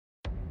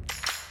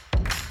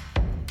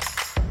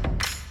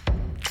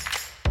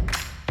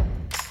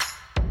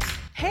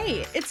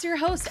Hey, it's your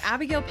host,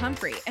 Abigail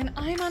Pumphrey, and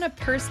I'm on a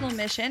personal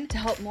mission to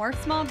help more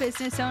small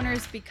business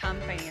owners become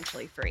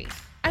financially free.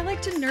 I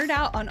like to nerd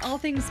out on all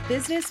things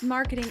business,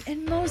 marketing,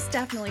 and most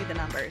definitely the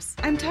numbers.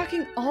 I'm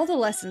talking all the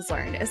lessons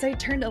learned as I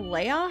turned a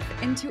layoff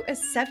into a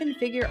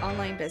 7-figure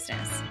online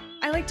business.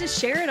 I like to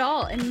share it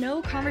all, and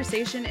no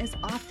conversation is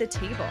off the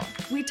table.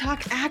 We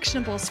talk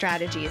actionable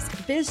strategies,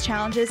 biz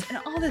challenges, and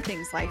all the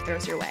things life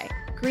throws your way.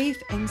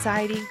 Grief,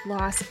 anxiety,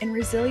 loss, and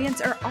resilience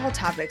are all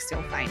topics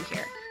you'll find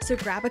here. So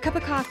grab a cup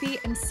of coffee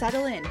and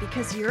settle in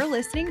because you're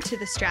listening to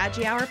the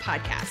Strategy Hour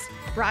podcast,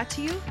 brought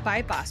to you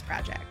by Boss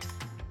Project.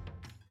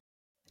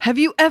 Have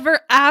you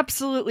ever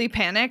absolutely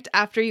panicked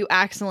after you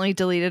accidentally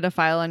deleted a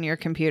file on your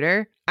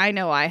computer? I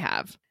know I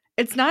have.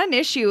 It's not an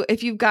issue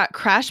if you've got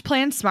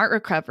CrashPlan Smart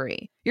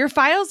Recovery. Your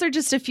files are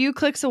just a few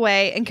clicks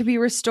away and can be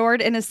restored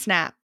in a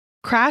snap.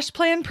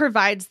 CrashPlan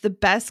provides the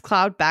best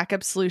cloud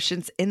backup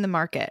solutions in the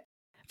market.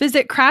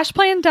 Visit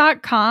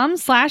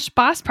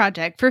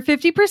crashplan.com/bossproject for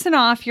 50%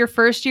 off your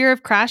first year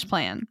of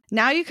CrashPlan.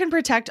 Now you can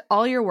protect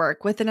all your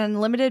work with an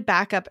unlimited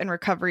backup and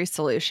recovery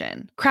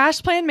solution.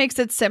 CrashPlan makes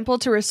it simple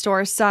to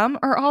restore some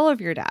or all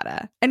of your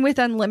data. And with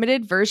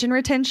unlimited version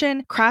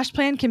retention,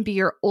 CrashPlan can be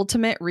your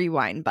ultimate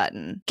rewind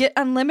button. Get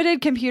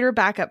unlimited computer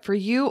backup for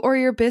you or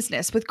your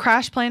business with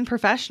CrashPlan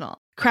Professional.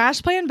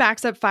 CrashPlan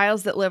backs up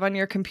files that live on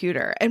your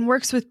computer and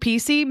works with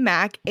PC,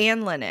 Mac,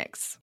 and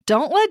Linux.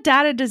 Don't let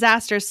data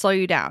disasters slow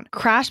you down.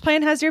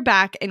 CrashPlan has your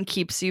back and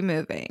keeps you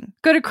moving.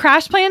 Go to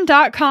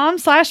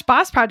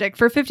crashplan.com/bossproject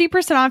for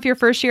 50% off your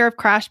first year of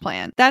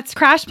CrashPlan. That's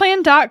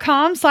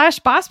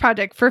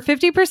crashplan.com/bossproject for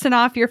 50%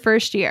 off your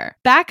first year.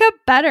 Back up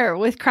better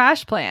with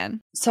CrashPlan.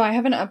 So I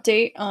have an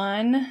update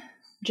on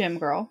Gym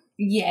Girl.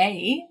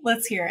 Yay.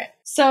 Let's hear it.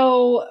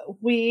 So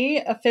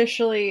we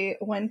officially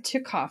went to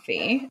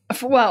coffee.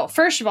 Well,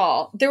 first of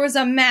all, there was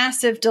a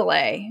massive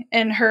delay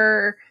in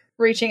her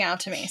reaching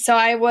out to me. So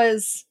I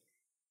was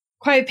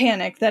quite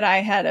panicked that I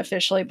had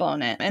officially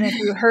blown it. And if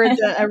you heard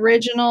the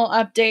original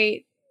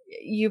update,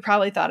 you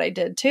probably thought I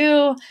did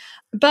too.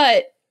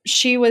 But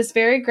she was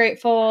very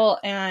grateful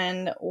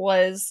and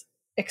was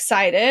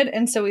excited.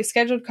 And so we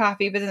scheduled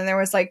coffee, but then there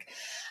was like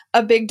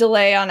a big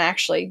delay on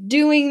actually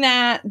doing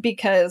that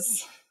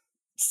because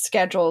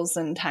schedules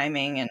and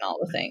timing and all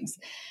the things.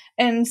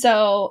 And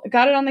so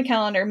got it on the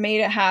calendar,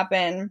 made it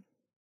happen.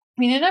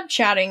 We ended up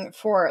chatting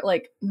for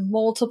like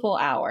multiple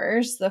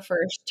hours the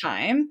first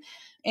time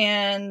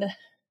and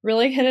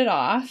really hit it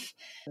off.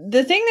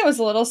 The thing that was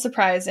a little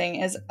surprising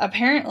is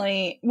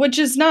apparently, which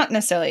is not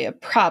necessarily a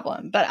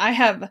problem, but I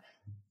have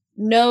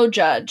no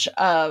judge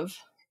of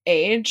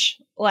age.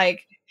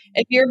 Like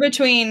if you're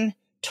between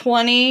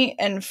 20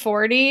 and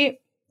 40,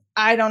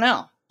 I don't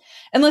know.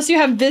 Unless you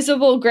have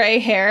visible gray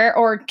hair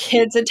or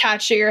kids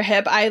attached to your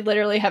hip, I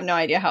literally have no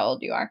idea how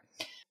old you are.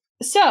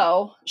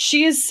 So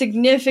she is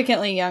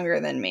significantly younger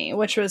than me,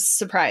 which was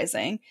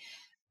surprising,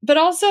 but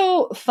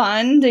also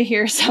fun to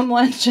hear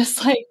someone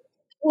just like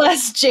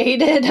less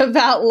jaded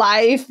about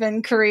life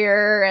and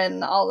career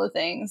and all the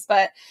things.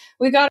 But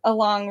we got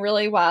along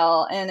really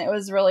well, and it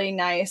was really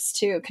nice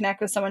to connect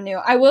with someone new.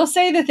 I will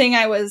say the thing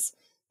I was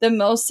the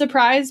most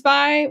surprised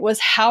by was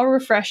how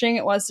refreshing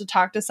it was to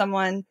talk to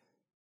someone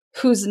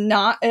who's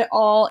not at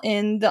all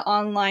in the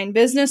online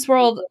business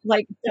world,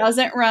 like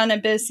doesn't run a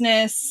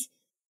business,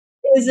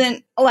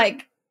 isn't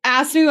like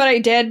asked me what I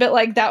did, but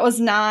like that was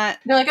not.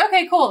 They're like,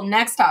 okay, cool,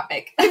 next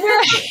topic. And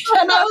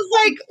I was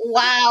like,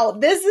 wow,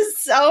 this is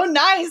so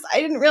nice. I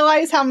didn't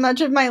realize how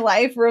much of my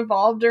life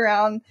revolved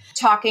around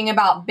talking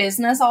about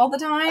business all the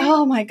time.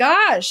 Oh my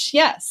gosh,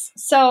 yes.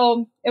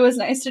 So it was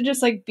nice to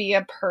just like be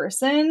a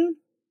person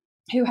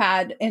who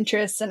had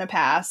interests in a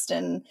past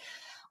and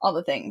all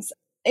the things.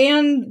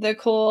 And the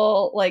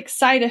cool like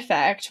side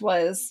effect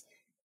was,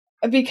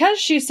 because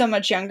she's so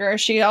much younger,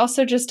 she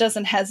also just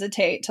doesn't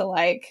hesitate to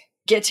like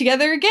get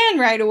together again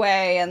right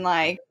away. And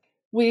like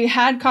we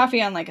had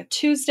coffee on like a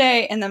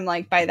Tuesday, and then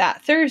like by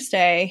that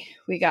Thursday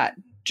we got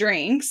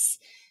drinks.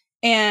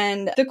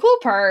 And the cool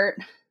part,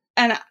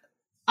 and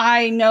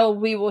I know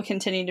we will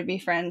continue to be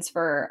friends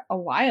for a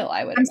while,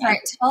 I would imagine. I'm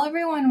sorry, tell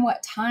everyone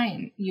what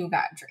time you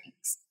got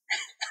drinks.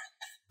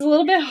 It's a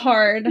little bit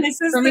hard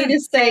for me to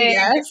say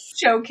yes.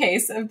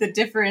 Showcase of the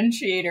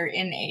differentiator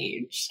in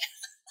age.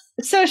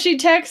 So she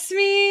texted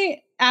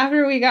me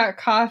after we got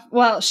coffee.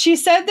 Well, she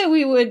said that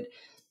we would.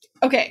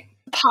 Okay,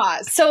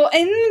 pause. So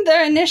in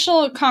the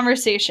initial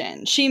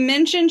conversation, she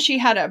mentioned she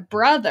had a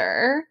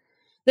brother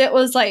that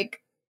was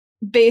like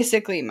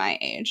basically my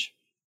age.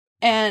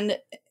 And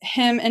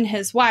him and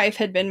his wife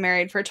had been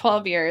married for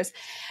 12 years.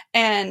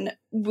 And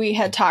we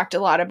had talked a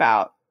lot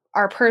about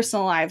our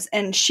personal lives.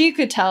 And she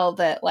could tell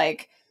that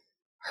like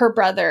her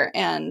brother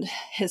and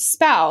his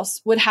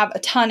spouse would have a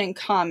ton in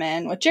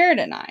common with Jared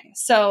and I.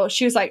 So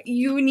she was like,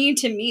 you need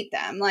to meet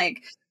them.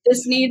 Like,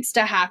 this needs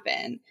to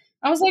happen.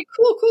 I was like,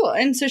 cool.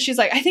 And so she's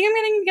like, I think I'm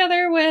getting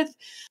together with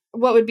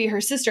what would be her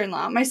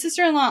sister-in-law. My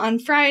sister-in-law on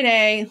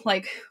Friday,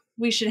 like,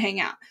 we should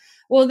hang out.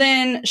 Well,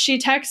 then she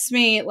texts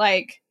me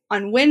like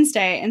on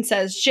Wednesday and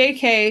says,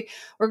 JK,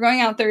 we're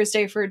going out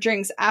Thursday for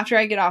drinks after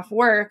I get off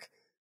work.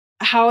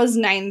 how is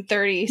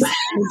 9:30?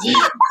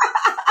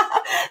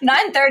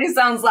 9:30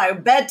 sounds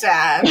like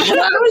bedtime. And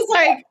I was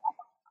like,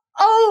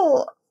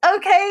 oh,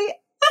 okay.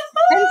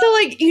 And so,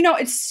 like, you know,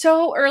 it's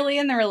so early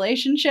in the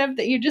relationship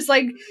that you just,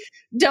 like,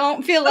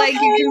 don't feel like you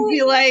can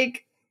be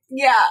like,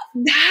 Yeah.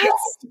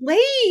 that's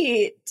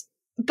late.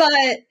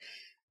 But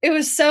it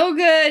was so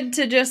good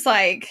to just,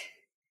 like,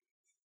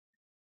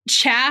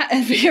 chat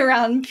and be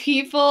around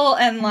people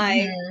and,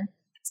 like.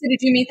 So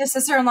did you meet the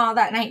sister-in-law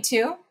that night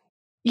too?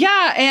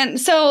 Yeah. And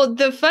so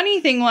the funny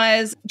thing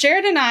was,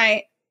 Jared and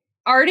I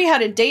already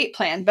had a date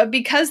planned, but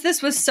because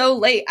this was so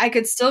late, I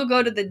could still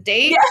go to the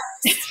date.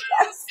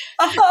 Yes.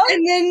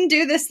 And then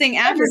do this thing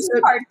after.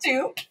 So part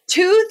 2.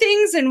 2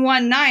 things in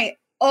one night.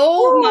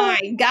 Oh my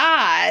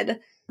God.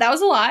 That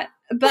was a lot.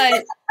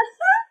 But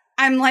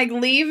I'm like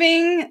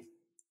leaving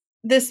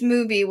this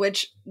movie,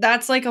 which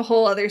that's like a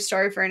whole other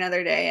story for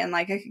another day. And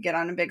like I could get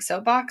on a big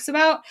soapbox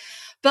about.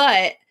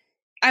 But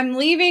I'm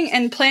leaving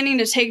and planning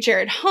to take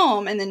Jared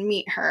home and then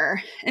meet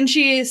her. And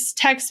she's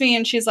texts me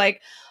and she's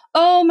like,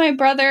 oh, my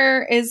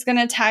brother is going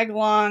to tag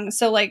along.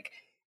 So like,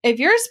 if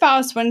your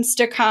spouse wants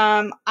to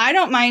come, I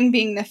don't mind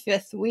being the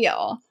 5th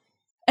wheel.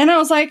 And I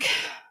was like,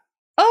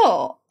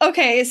 oh,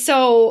 okay.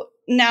 So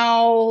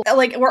now,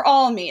 like, we're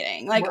all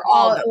meeting, like, we're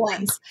all at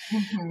once.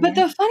 Mm-hmm. But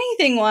the funny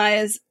thing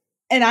was,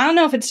 and I don't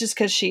know if it's just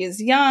because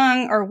she's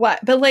young or what,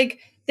 but, like,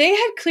 they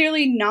had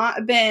clearly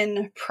not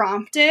been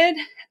prompted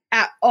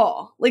at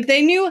all. Like,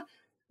 they knew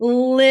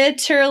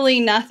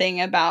literally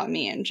nothing about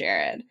me and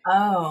Jared.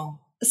 Oh.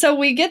 So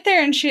we get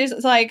there and she's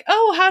like,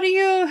 oh, how do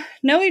you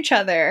know each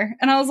other?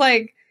 And I was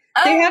like,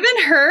 they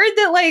haven't heard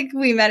that, like,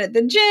 we met at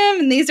the gym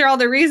and these are all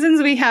the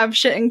reasons we have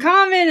shit in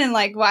common and,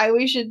 like, why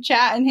we should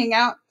chat and hang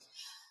out.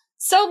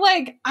 So,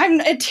 like, I'm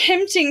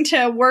attempting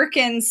to work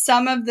in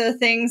some of the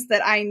things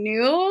that I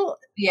knew.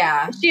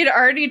 Yeah. She had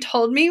already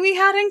told me we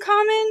had in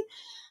common.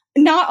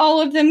 Not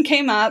all of them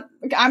came up.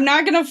 I'm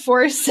not going to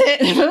force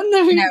it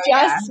when we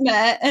just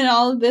met and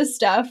all of this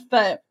stuff,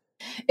 but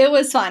it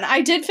was fun.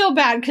 I did feel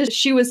bad because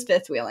she was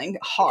 5th wheeling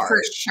hard.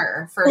 For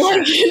sure.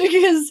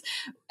 Because,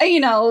 you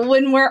know,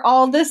 when we're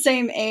all the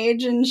same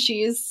age and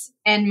she's...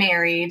 And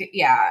married,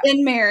 yeah.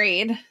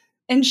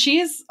 And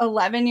she's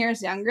 11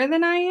 years younger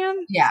than I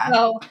am. Yeah.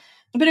 So,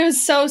 but it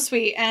was so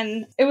sweet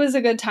and it was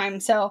a good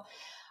time. So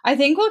I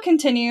think we'll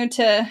continue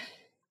to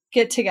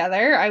get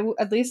together.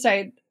 At least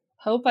I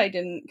hope I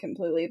didn't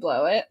completely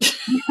blow it.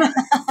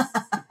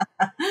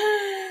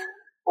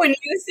 When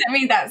you sent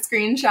me that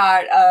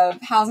screenshot of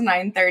how's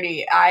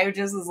 9:30, I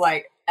just was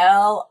like,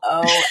 LOL.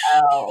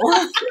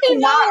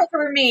 Not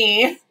for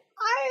me.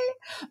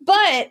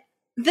 But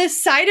the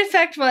side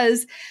effect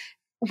was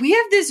we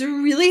have this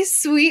really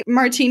sweet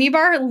martini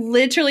bar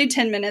literally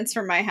 10 minutes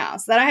from my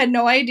house that I had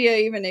no idea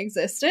even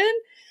existed.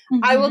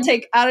 Mm-hmm. I will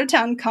take out of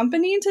town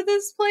company to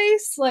this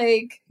place.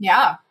 like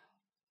Yeah.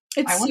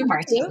 It's I want a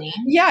martini.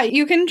 Cool. Yeah,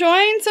 you can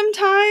join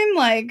sometime.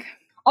 Like,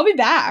 I'll be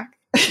back.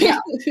 Yeah.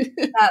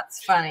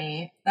 That's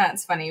funny.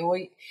 Well,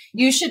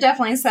 you should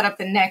definitely set up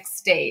the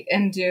next date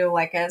and do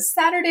like a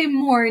Saturday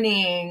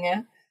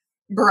morning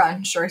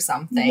brunch or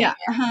something. Yeah.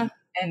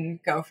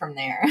 And go from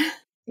there.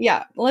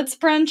 Yeah. Let's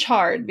brunch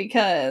hard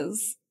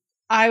because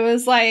I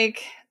was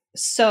like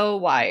so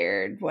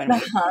wired when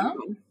we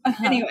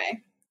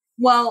Anyway.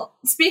 Well,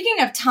 speaking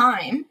of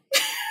time,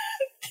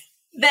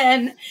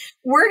 then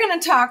we're going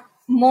to talk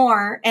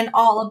more and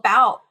all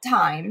about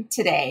time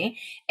today.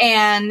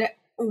 And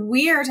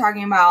we are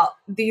talking about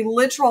the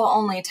literal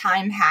only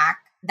time hack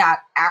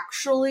that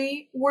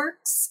actually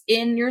works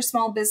in your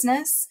small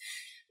business.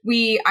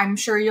 I'm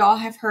sure y'all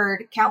have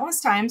heard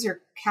countless times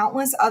or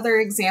countless other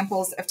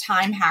examples of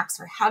time hacks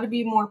for how to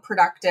be more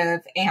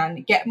productive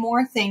and get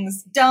more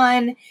things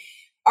done.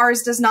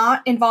 Ours does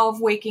not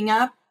involve waking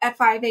up at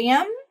 5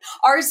 a.m.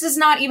 Ours does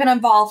not even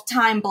involve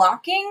time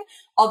blocking,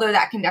 although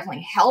that can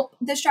definitely help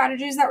the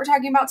strategies that we're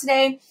talking about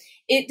today.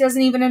 It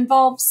doesn't even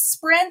involve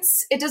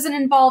sprints. It doesn't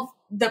involve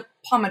the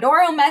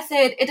Pomodoro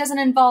method. It doesn't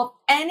involve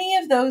any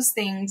of those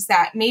things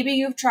that maybe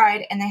you've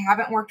tried and they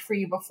haven't worked for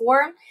you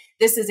before.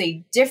 This is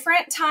a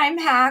different time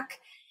hack.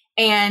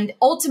 And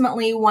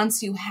ultimately,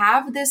 once you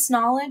have this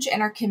knowledge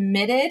and are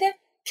committed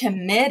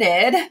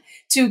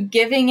to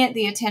giving it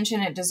the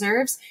attention it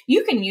deserves,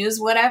 you can use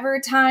whatever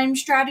time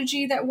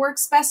strategy that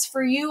works best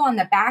for you on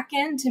the back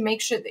end to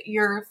make sure that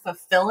you're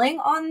fulfilling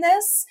on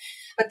this.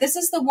 But this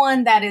is the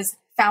one that is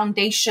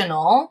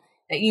foundational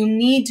that you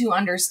need to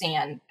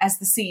understand as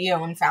the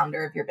CEO and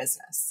founder of your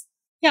business.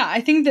 Yeah,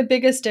 I think the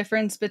biggest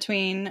difference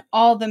between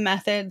all the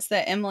methods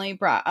that Emily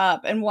brought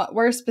up and what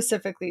we're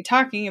specifically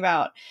talking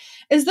about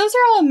is those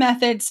are all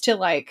methods to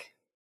like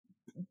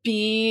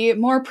be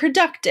more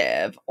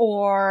productive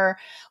or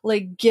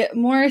like get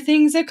more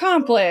things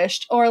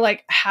accomplished or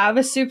like have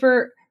a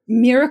super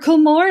miracle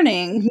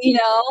morning, you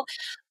know?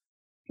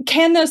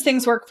 Can those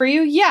things work for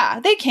you? Yeah,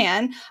 they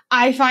can.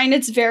 I find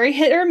it's very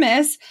hit or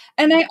miss.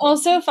 And I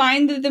also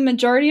find that the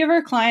majority of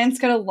our clients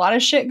got a lot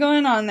of shit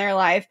going on in their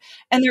life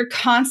and they're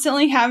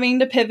constantly having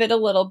to pivot a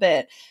little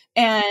bit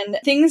and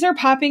things are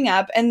popping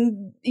up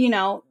and, you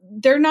know,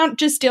 they're not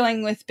just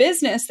dealing with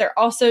business, they're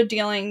also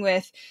dealing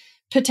with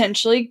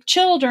potentially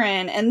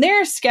children and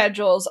their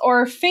schedules,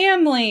 or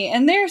family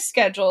and their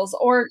schedules,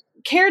 or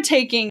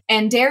caretaking.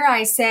 And dare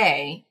I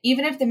say,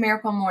 even if the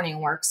Miracle Morning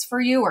works for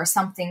you or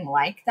something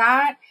like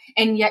that,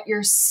 and yet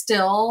you're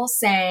still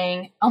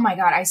saying, oh my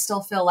God, I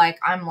still feel like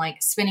I'm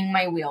like spinning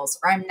my wheels,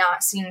 or I'm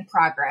not seeing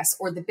progress,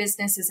 or the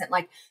business isn't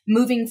like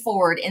moving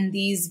forward in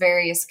these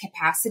various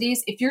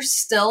capacities. If you're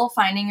still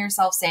finding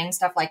yourself saying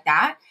stuff like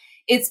that,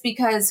 it's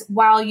because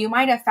while you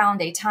might have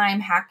found a time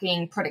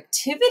hacking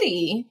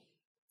productivity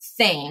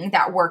thing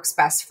that works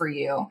best for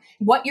you,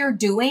 what you're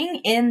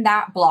doing in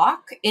that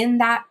block, in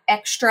that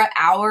extra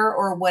hour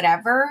or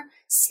whatever,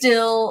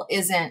 still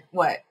isn't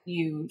what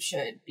you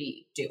should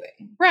be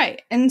doing.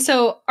 Right. And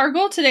so our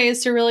goal today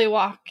is to really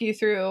walk you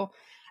through,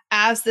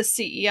 as the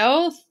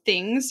CEO,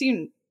 things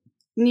you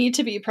need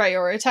to be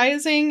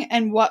prioritizing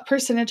and what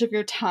percentage of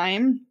your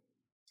time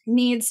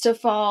needs to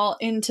fall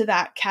into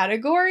that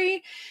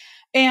category.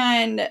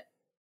 And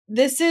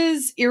this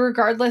is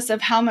irregardless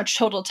of how much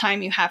total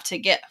time you have to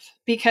give,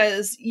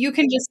 because you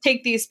can just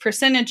take these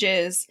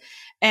percentages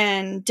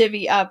and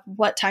divvy up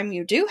what time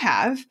you do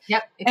have.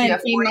 Yep. If you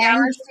have 40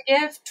 hours to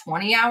give,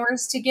 20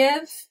 hours to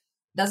give,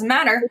 doesn't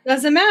matter. It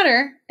doesn't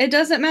matter. It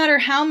doesn't matter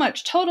how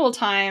much total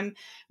time.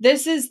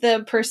 This is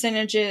the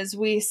percentages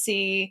we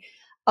see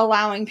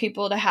allowing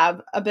people to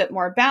have a bit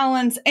more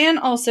balance and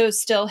also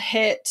still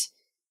hit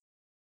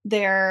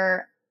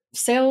their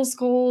sales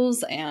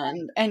goals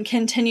and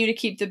continue to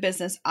keep the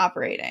business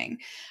operating.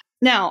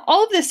 Now,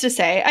 all of this to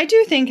say, I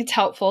do think it's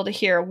helpful to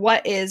hear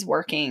what is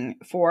working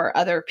for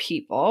other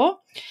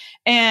people.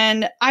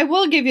 And I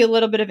will give you a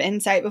little bit of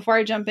insight before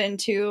I jump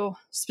into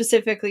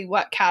specifically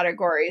what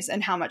categories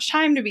and how much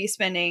time to be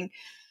spending.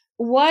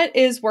 What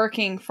is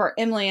working for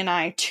Emily and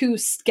I to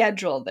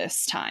schedule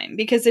this time,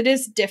 because it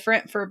is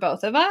different for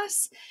both of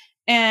us.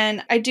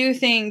 And I do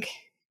think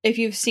if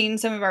you've seen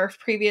some of our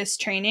previous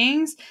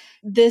trainings,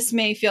 this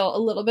may feel a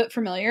little bit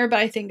familiar, but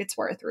I think it's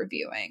worth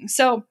reviewing.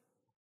 So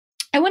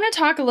I want to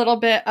talk a little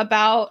bit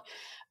about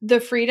the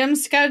freedom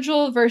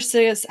schedule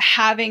versus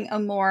having a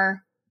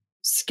more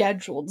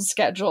scheduled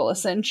schedule,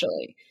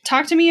 essentially.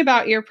 Talk to me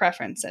about your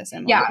preferences,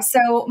 Emily. Yeah,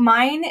 so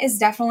mine is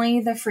definitely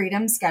the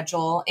freedom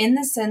schedule, in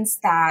the sense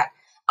that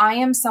I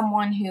am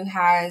someone who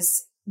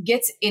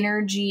gets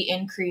energy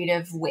in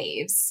creative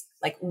waves,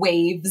 like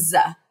waves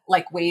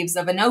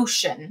of an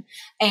ocean.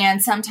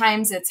 And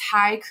sometimes it's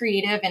high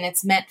creative and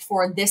it's meant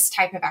for this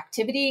type of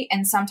activity.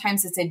 And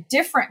sometimes it's a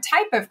different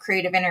type of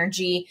creative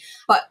energy,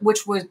 but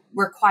which would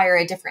require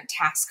a different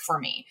task for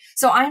me.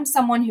 So I'm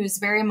someone who's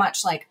very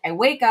much like, I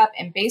wake up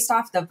and based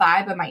off the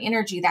vibe of my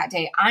energy that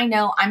day, I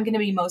know I'm going to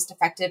be most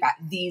effective at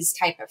these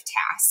type of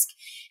tasks.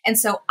 And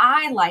so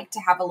I like to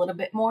have a little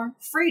bit more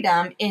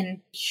freedom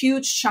in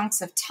huge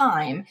chunks of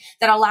time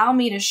that allow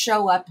me to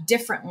show up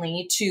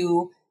differently,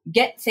 to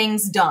get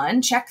things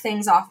done, check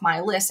things off my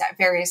list at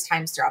various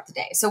times throughout the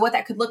day. So what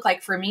that could look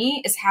like for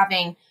me is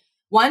having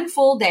one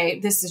full day.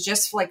 This is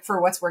just like for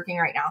what's working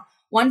right now.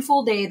 One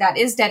full day that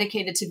is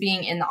dedicated to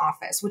being in the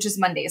office, which is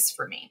Mondays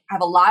for me. I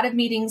have a lot of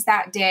meetings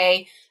that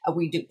day.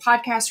 We do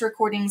podcast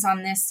recordings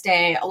on this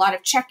day, a lot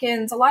of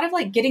check-ins, a lot of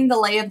like getting the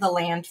lay of the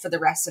land for the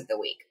rest of the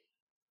week.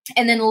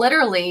 And then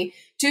literally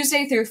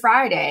Tuesday through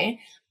Friday,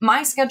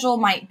 my schedule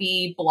might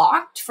be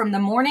blocked from the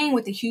morning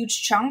with a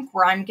huge chunk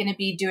where I'm going to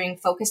be doing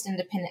focused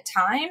independent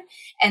time.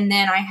 And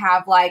then I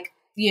have like,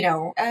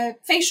 a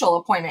facial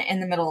appointment in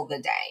the middle of the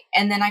day.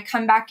 And then I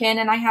come back in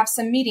and I have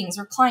some meetings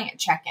or client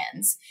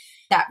check-ins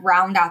that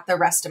round out the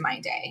rest of my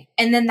day.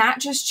 And then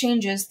that just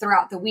changes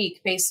throughout the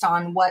week based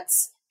on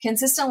what's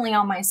consistently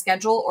on my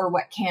schedule or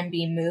what can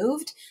be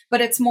moved.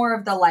 But it's more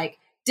of the like,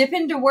 dip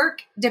into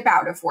work, dip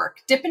out of work,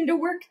 dip into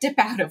work, dip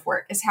out of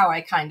work is how I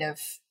kind of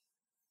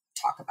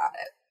talk about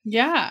it.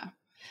 Yeah.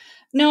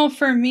 No,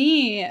 for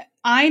me,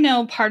 I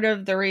know part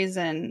of the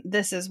reason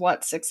this is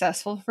what's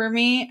successful for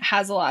me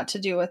has a lot to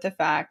do with the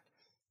fact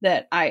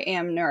that I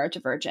am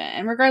neurodivergent.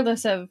 And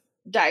regardless of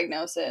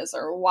diagnosis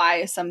or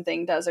why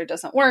something does or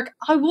doesn't work,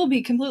 I will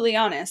be completely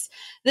honest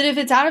that if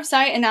it's out of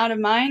sight and out of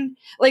mind,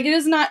 like it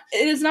is not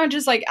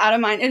just like out of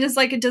mind. It is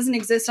like it doesn't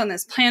exist on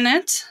this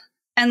planet.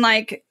 And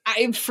like,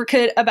 I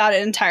forget about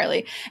it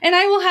entirely. And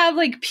I will have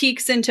like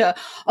peeks into,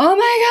 oh my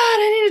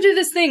God, I need to do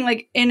this thing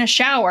like in a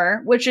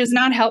shower, which is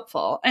not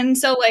helpful. And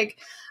so like,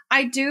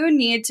 I do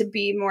need to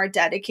be more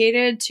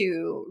dedicated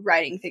to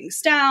writing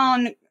things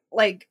down,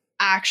 like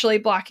actually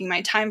blocking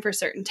my time for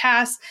certain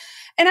tasks.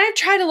 And I've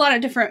tried a lot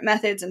of different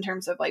methods in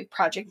terms of like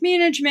project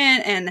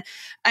management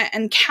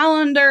and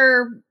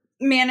calendar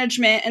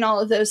management and all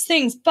of those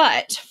things.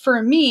 But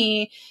for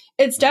me,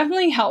 it's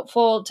definitely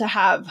helpful to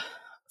have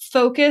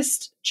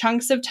focused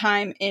chunks of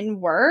time in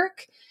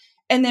work.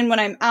 And then when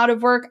I'm out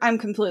of work, I'm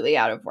completely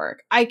out of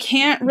work. I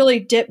can't really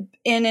dip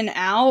in and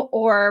out,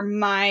 or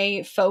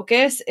my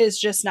focus is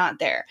just not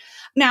there.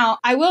 Now,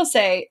 I will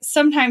say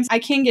sometimes I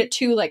can get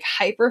too like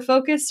hyper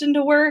focused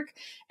into work,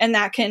 and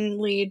that can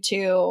lead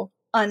to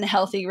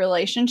unhealthy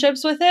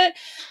relationships with it.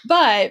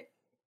 But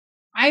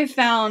I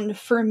found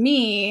for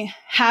me,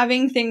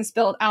 having things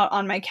built out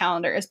on my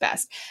calendar is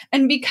best.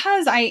 And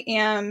because I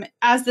am,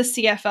 as the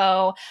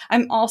CFO,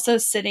 I'm also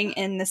sitting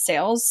in the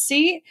sales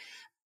seat.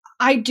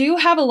 I do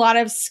have a lot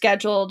of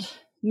scheduled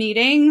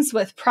meetings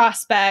with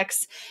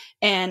prospects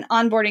and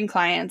onboarding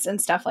clients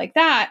and stuff like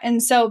that.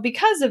 And so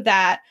because of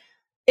that,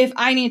 if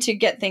I need to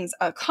get things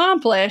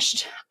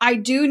accomplished, I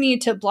do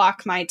need to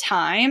block my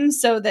time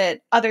so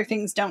that other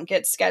things don't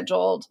get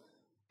scheduled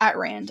at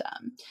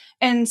random.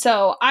 And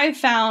so I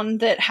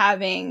found that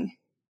having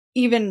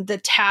even the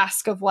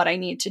task of what I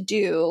need to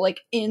do,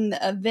 like in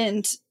the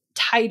event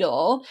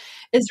title,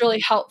 is really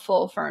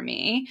helpful for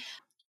me.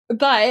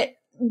 But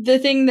the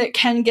thing that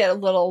can get a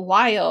little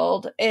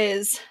wild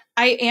is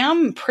I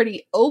am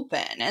pretty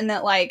open, and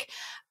that like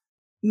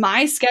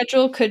my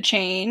schedule could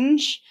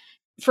change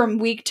from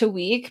week to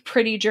week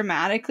pretty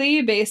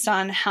dramatically based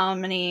on how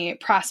many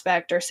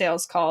prospect or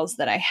sales calls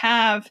that I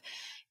have.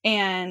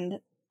 And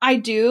I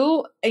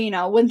do,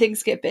 when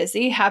things get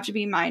busy, have to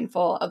be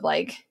mindful of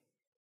like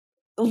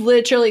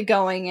literally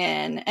going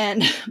in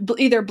and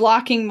either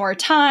blocking more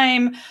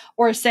time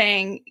or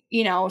saying,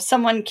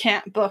 someone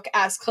can't book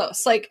as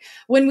close. Like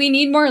when we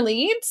need more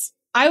leads,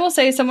 I will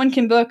say someone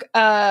can book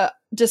a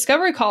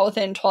discovery call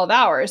within 12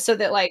 hours so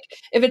that like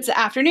if it's the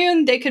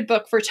afternoon, they could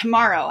book for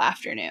tomorrow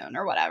afternoon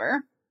or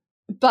whatever.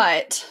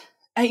 But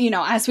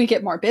as we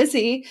get more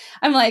busy,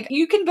 I'm like,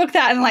 you can book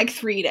that in like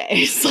 3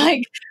 days.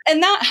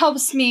 And that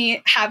helps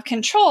me have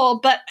control,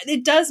 but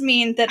it does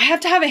mean that I have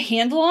to have a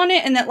handle on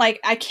it and that like,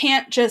 I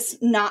can't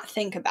just not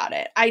think about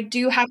it. I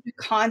do have to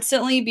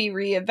constantly be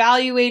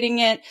reevaluating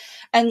it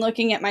and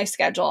looking at my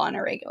schedule on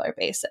a regular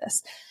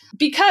basis,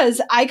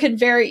 because I could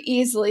very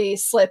easily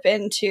slip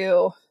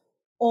into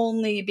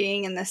only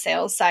being in the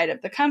sales side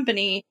of the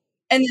company.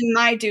 And then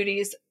my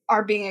duties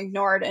are being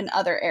ignored in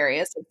other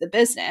areas of the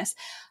business.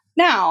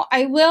 Now,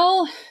 I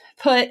will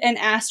put an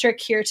asterisk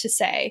here to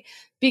say,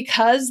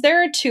 because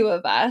there are two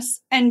of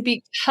us, and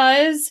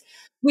because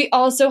we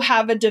also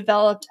have a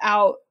developed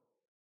out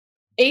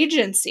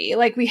agency,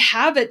 like we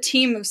have a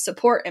team of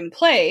support in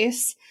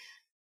place,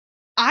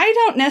 I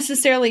don't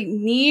necessarily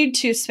need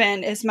to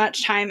spend as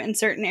much time in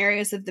certain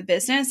areas of the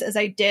business as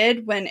I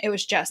did when it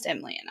was just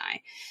Emily and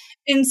I.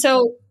 And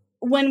so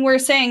when we're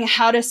saying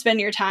how to spend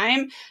your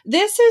time,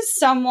 this is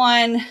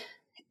someone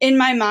in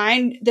my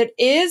mind that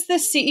is the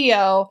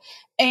CEO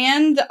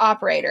and the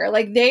operator.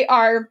 Like they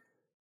are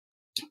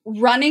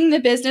running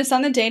the business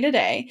on the day to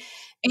day,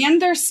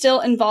 and they're still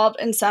involved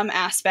in some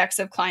aspects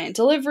of client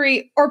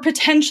delivery or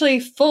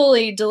potentially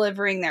fully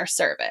delivering their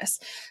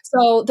service.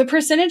 So the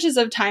percentages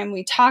of time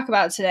we talk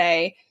about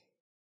today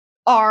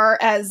are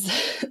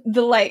as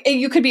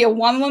you could be a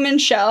one-woman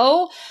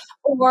show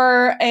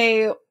or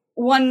a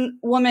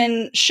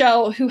one-woman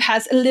show who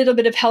has a little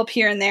bit of help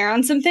here and there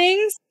on some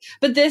things,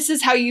 but this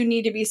is how you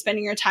need to be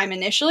spending your time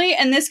initially,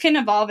 and this can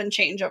evolve and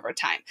change over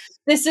time.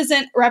 This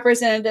isn't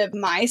representative of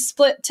my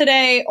split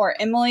today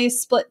or Emily's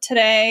split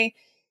today,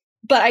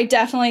 but I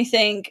definitely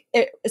think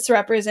it's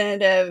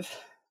representative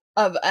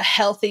of a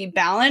healthy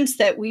balance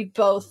that we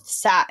both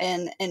sat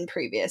in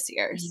previous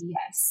years.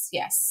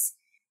 Yes.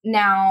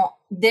 Now,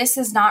 this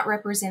is not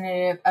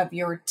representative of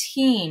your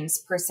team's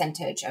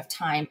percentage of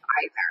time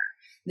either.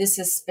 This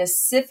is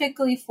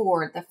specifically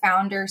for the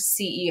founder,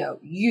 CEO,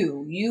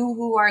 you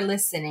who are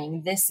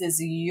listening. This is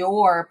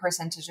your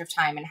percentage of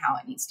time and how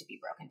it needs to be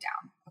broken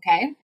down.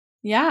 Okay?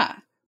 Yeah.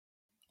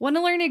 Want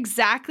to learn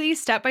exactly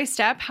step by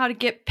step how to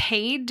get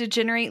paid to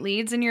generate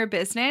leads in your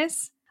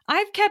business?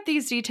 I've kept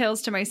these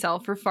details to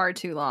myself for far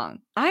too long.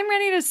 I'm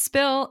ready to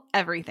spill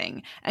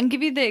everything and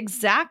give you the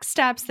exact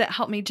steps that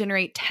help me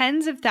generate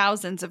tens of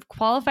thousands of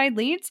qualified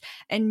leads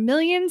and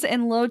millions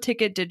in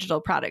low-ticket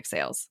digital product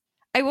sales.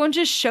 I won't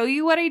just show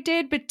you what I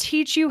did, but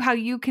teach you how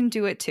you can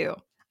do it too.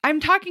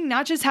 I'm talking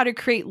not just how to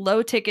create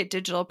low-ticket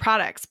digital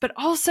products, but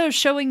also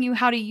showing you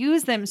how to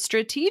use them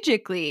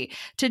strategically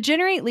to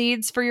generate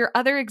leads for your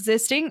other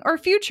existing or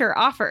future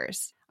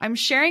offers. I'm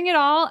sharing it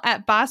all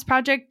at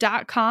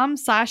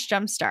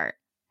bossproject.com/jumpstart,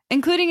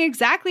 including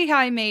exactly how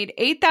I made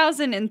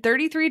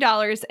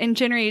 $8,033 and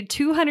generated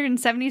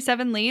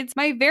 277 leads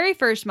my very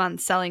first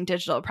month selling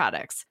digital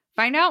products.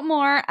 Find out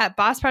more at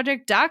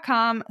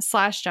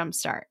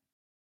bossproject.com/jumpstart.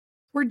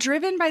 We're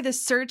driven by the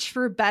search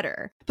for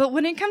better. But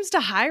when it comes to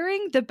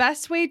hiring, the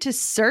best way to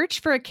search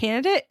for a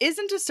candidate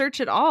isn't to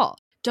search at all.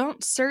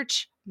 Don't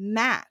search,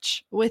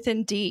 match with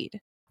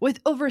Indeed. With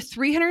over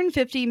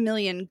 350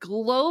 million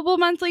global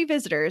monthly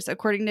visitors,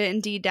 according to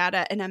Indeed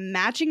data, and a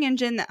matching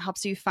engine that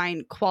helps you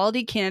find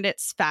quality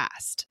candidates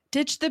fast.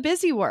 Ditch the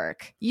busy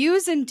work.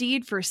 Use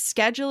Indeed for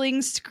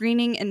scheduling,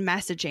 screening, and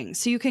messaging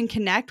so you can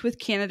connect with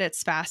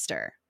candidates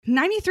faster.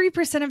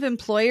 93% of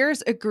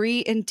employers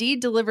agree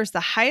Indeed delivers the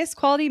highest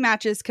quality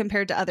matches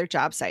compared to other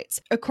job sites,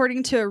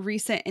 according to a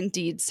recent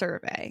Indeed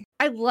survey.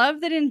 I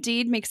love that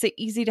Indeed makes it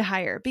easy to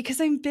hire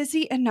because I'm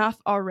busy enough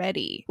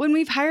already. When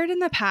we've hired in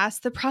the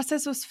past, the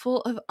process was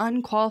full of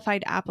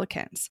unqualified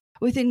applicants.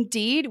 With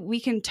Indeed, we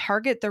can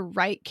target the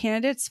right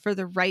candidates for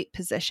the right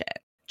position.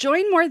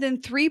 Join more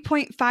than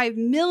 3.5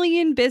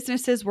 million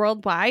businesses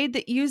worldwide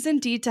that use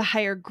Indeed to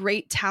hire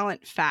great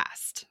talent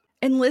fast.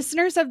 And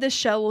listeners of this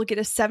show will get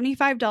a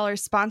 $75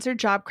 sponsored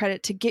job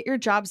credit to get your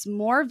jobs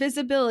more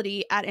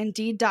visibility at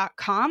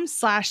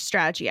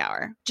Indeed.com/Strategy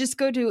Hour. Just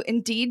go to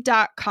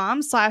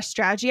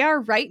Indeed.com/Strategy Hour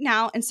right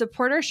now and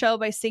support our show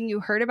by saying you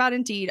heard about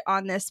Indeed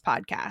on this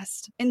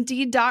podcast.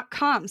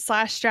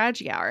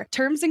 Indeed.com/Strategy Hour.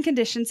 Terms and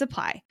conditions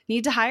apply.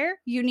 Need to hire?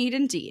 You need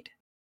Indeed.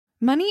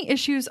 Money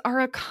issues are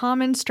a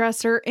common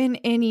stressor in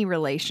any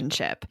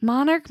relationship.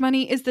 Monarch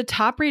Money is the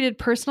top-rated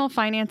personal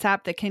finance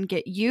app that can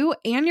get you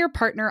and your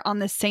partner on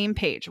the same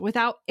page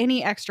without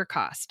any extra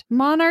cost.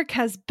 Monarch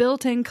has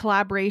built-in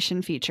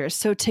collaboration features,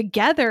 so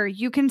together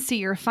you can see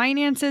your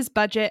finances,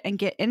 budget, and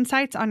get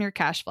insights on your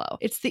cash flow.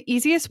 It's the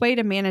easiest way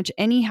to manage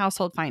any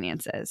household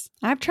finances.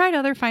 I've tried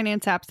other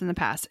finance apps in the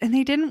past, and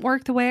they didn't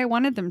work the way I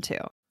wanted them to.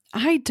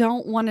 I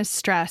don't want to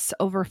stress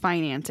over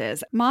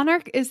finances.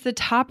 Monarch is the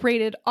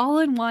top-rated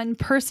all-in-one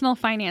personal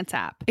finance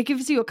app. It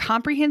gives you a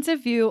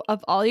comprehensive view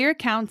of all your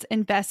accounts,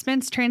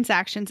 investments,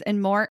 transactions, and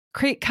more.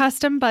 Create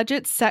custom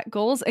budgets, set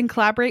goals, and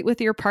collaborate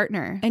with your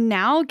partner. And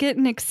now get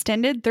an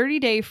extended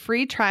 30-day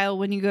free trial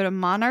when you go to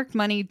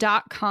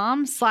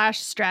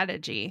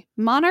monarchmoney.com/strategy.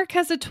 Monarch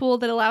has a tool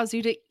that allows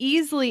you to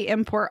easily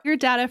import your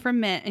data from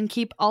Mint and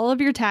keep all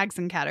of your tags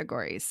and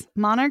categories.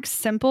 Monarch's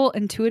simple,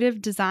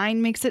 intuitive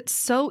design makes it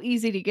so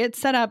easy to get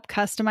set up,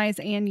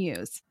 customize, and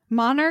use.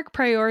 Monarch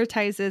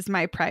prioritizes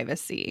my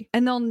privacy,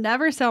 and they'll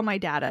never sell my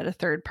data to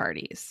third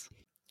parties.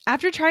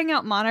 After trying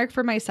out Monarch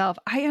for myself,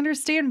 I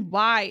understand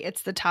why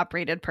it's the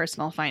top-rated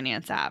personal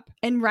finance app.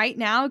 And right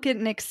now, get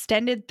an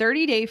extended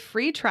 30-day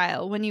free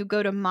trial when you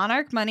go to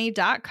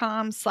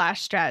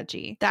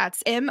monarchmoney.com/strategy.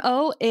 That's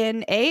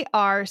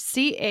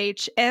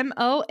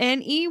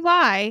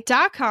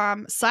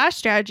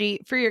MONARCHMONEY.com/strategy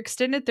for your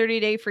extended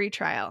 30-day free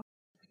trial.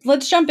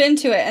 Let's jump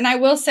into it. And I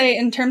will say,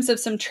 in terms of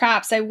some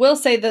traps, I will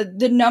say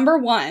the number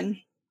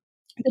one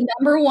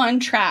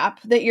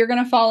trap that you're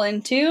going to fall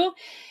into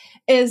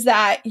is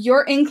that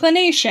your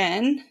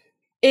inclination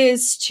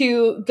is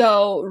to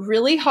go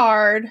really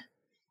hard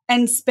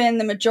and spend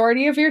the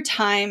majority of your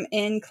time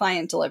in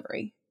client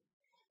delivery.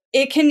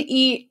 It can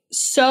eat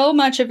so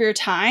much of your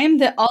time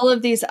that all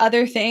of these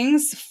other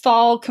things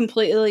fall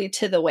completely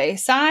to the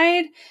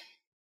wayside.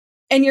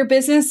 And your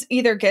business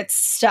either gets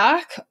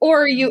stuck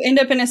or you end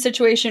up in a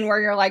situation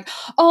where you're like,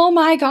 oh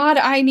my God,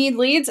 I need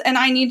leads and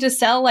I need to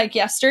sell like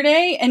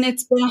yesterday. And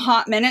it's been a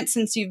hot minute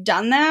since you've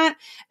done that.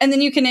 And then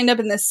you can end up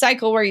in this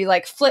cycle where you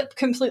like flip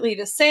completely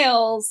to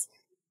sales.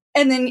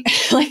 And then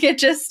like it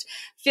just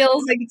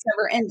feels like it's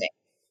never ending.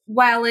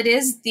 While it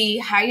is the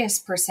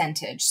highest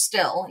percentage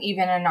still,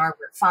 even in our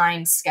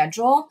refined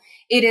schedule,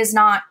 it is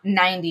not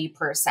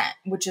 90%,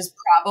 which is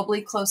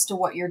probably close to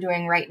what you're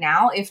doing right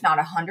now, if not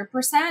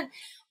 100%.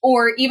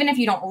 Or even if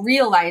you don't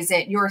realize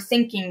it, you're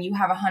thinking you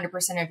have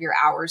 100% of your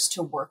hours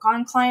to work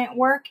on client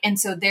work. And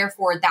so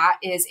therefore that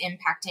is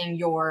impacting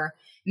your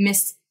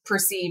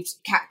misperceived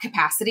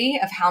capacity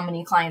of how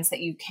many clients that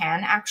you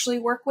can actually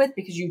work with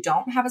because you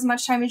don't have as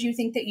much time as you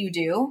think that you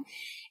do.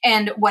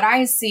 And what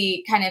I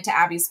see, kind of to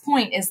Abby's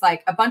point, is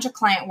like a bunch of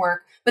client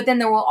work, but then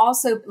there will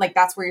also, like,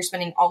 that's where you're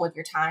spending all of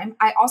your time.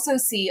 I also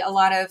see a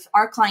lot of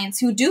our clients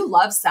who do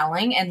love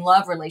selling and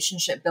love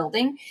relationship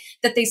building,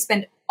 that they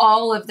spend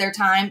all of their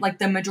time, like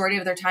the majority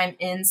of their time,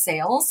 in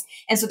sales.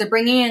 And so they're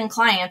bringing in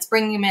clients,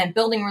 bringing them in,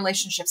 building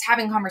relationships,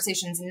 having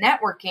conversations,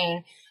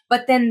 networking.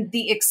 But then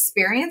the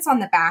experience on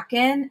the back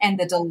end and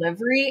the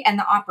delivery and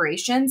the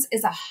operations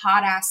is a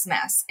hot ass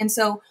mess. And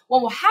so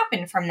what will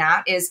happen from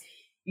that is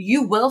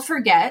you will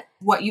forget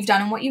what you've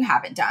done and what you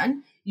haven't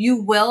done.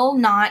 You will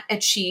not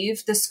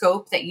achieve the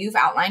scope that you've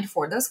outlined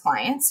for those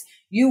clients.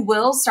 You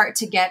will start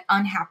to get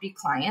unhappy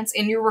clients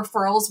and your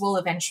referrals will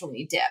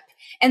eventually dip.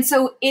 And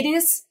so it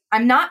is,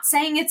 I'm not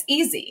saying it's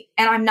easy,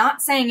 and I'm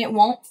not saying it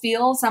won't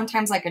feel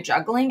sometimes like a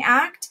juggling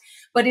act,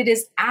 but it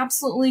is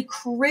absolutely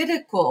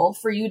critical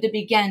for you to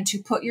begin to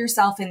put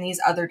yourself in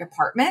these other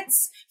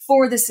departments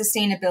for the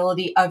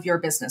sustainability of your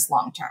business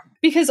long term.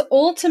 Because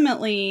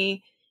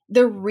ultimately,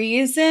 the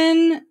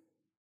reason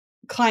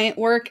client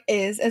work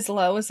is as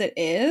low as it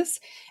is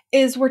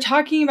we're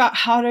talking about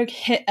how to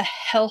hit a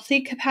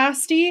healthy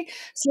capacity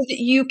so that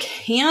you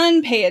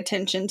can pay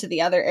attention to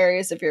the other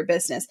areas of your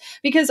business.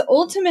 Because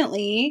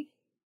ultimately,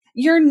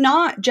 you're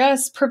not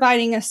just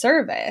providing a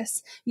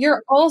service,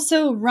 you're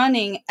also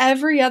running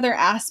every other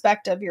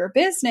aspect of your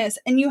business.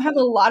 And you have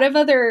a lot of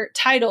other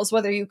titles,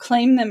 whether you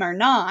claim them or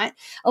not,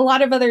 a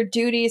lot of other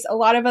duties, a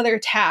lot of other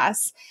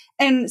tasks.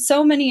 And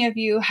so many of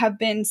you have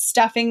been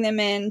stuffing them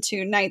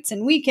into nights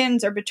and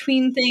weekends or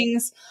between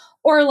things,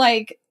 or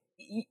like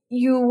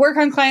you work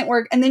on client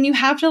work and then you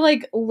have to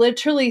like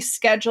literally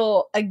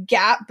schedule a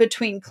gap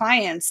between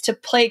clients to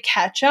play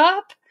catch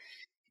up.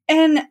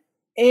 And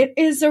it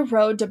is a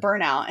road to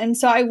burnout. And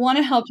so I want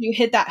to help you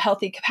hit that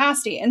healthy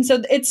capacity. And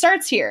so it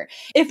starts here.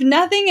 If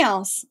nothing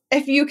else,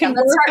 if you can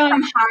let's start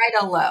from high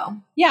to low.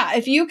 Yeah.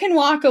 If you can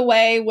walk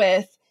away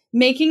with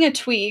making a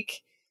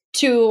tweak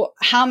to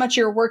how much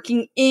you're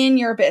working in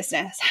your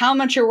business, how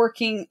much you're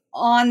working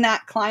on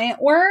that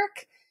client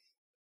work,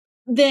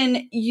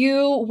 then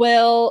you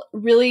will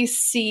really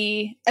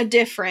see a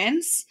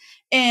difference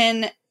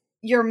in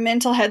your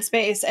mental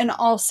headspace and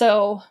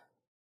also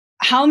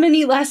how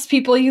many less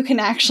people you can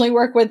actually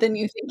work with than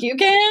you think you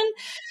can.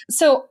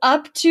 So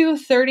up to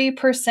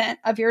 30%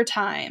 of your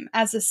time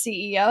as a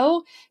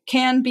CEO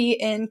can be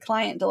in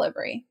client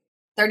delivery.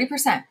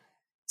 30%.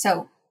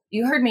 So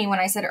you heard me when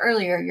I said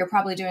earlier, you're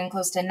probably doing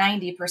close to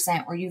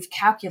 90% where you've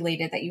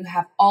calculated that you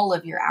have all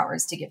of your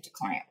hours to give to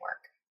client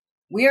work.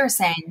 We are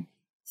saying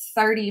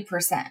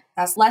 30%.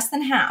 That's less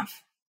than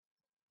half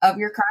of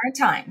your current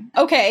time.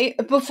 Okay,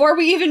 before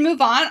we even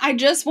move on, I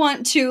just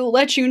want to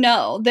let you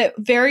know that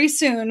very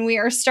soon we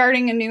are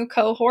starting a new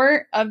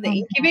cohort of the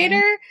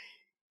incubator.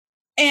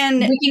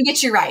 And we can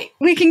get you right.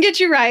 We can get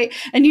you right.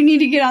 And you need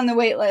to get on the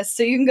wait list.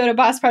 So you can go to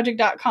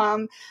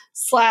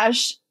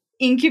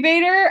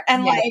bossproject.com/incubator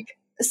and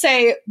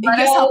say,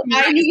 yo,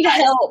 I need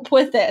help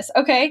with this.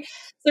 Okay.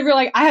 So if you're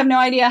like, I have no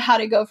idea how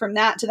to go from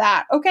that to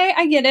that. Okay,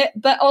 I get it.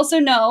 But also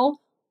know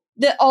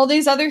that all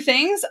these other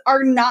things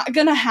are not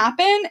going to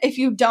happen if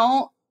you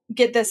don't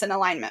get this in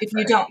alignment. If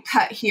you don't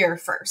cut here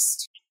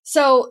first.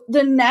 So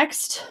the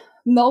next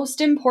most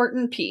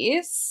important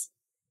piece,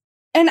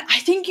 and I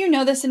think you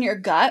know this in your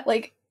gut,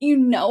 like you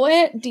know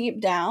it deep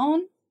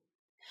down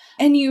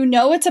and you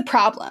know it's a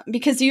problem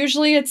because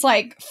usually it's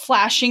like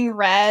flashing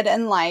red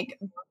and like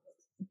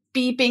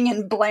beeping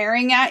and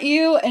blaring at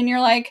you. And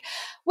you're like,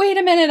 wait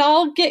a minute,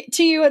 I'll get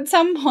to you at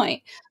some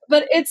point.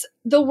 But it's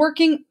the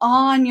working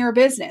on your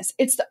business.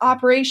 It's the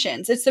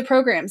operations. It's the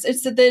programs.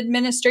 It's the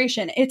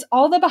administration. It's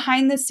all the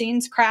behind the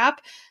scenes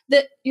crap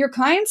that your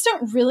clients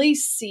don't really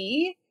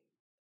see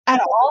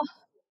at all,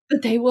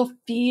 but they will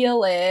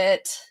feel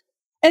it.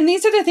 And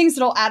these are the things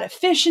that will add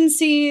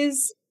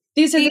efficiencies.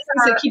 These are the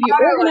things that keep you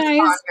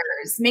organized.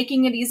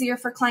 Making it easier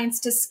for clients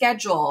to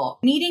schedule,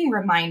 meeting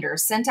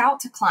reminders sent out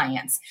to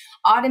clients,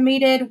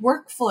 automated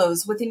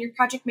workflows within your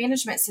project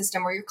management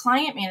system or your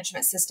client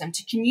management system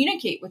to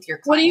communicate with your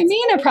clients. What do you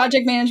mean a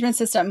project management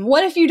system?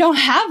 What if you don't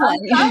have one?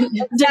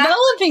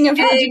 Developing a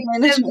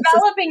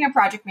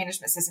project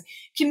management system.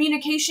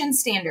 Communication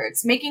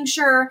standards, making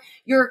sure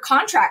your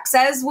contract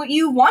says what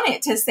you want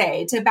it to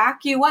say to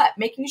back you up,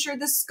 making sure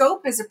the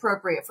scope is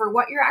appropriate for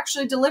what you're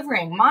actually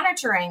delivering,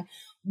 monitoring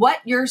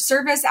what your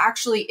service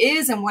actually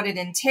is and what it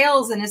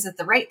entails, and is it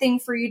the right thing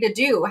for you to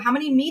do? How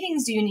many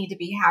meetings do you need to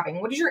be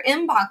having? What does your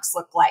inbox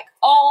look like?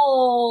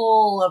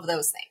 All of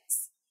those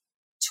things.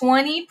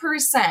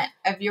 20%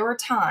 of your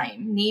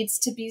time needs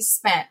to be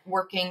spent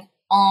working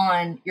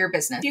on your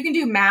business. If you can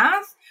do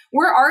math,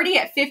 we're already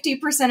at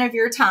 50% of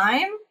your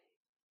time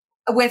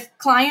with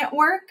client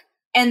work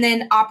and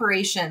then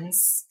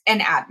operations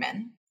and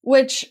admin.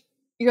 Which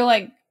you're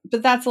like,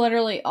 but that's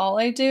literally all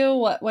I do.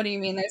 What do you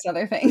mean there's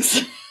other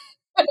things?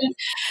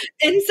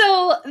 And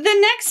so the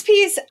next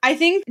piece, I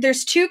think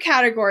there's two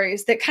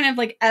categories that kind of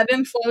like ebb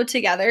and flow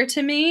together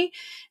to me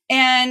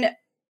and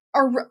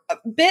are a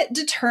bit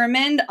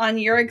determined on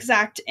your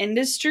exact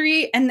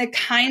industry and the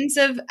kinds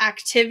of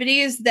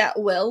activities that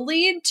will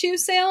lead to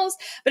sales.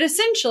 But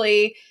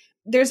essentially,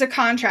 there's a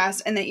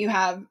contrast in that you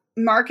have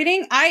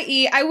marketing,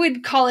 i.e., I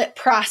would call it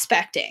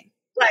prospecting.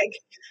 Like,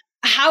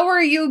 how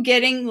are you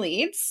getting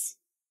leads?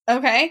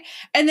 Okay.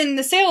 And then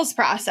the sales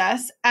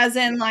process, as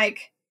in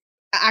like,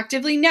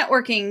 actively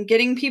networking,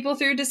 getting people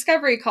through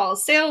discovery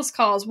calls, sales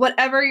calls,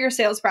 whatever your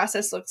sales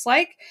process looks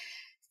like.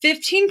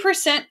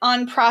 15%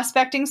 on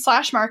prospecting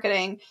 /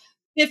 marketing,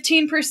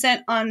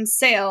 15% on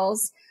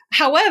sales.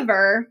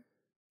 However,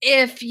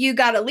 if you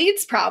got a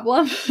leads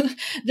problem,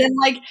 then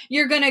like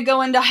you're going to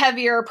go into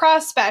heavier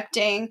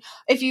prospecting.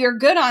 If you're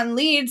good on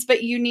leads,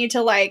 but you need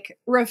to like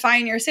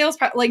refine your sales,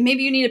 like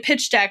maybe you need a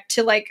pitch deck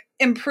to like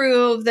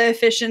improve the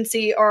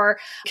efficiency or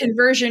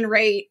conversion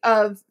rate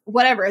of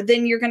whatever,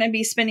 then you're going to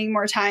be spending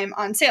more time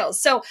on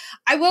sales. So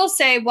I will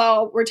say,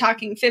 while we're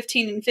talking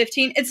 15 and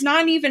 15, it's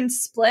not even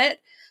split.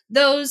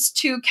 Those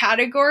two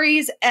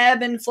categories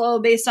ebb and flow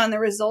based on the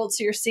results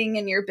you're seeing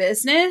in your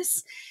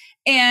business.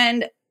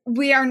 And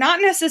we are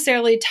not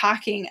necessarily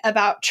talking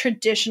about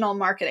traditional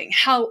marketing.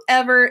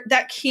 However,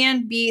 that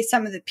can be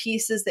some of the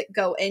pieces that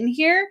go in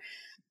here.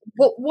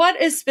 But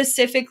what is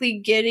specifically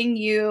getting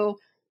you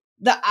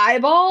the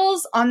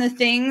eyeballs on the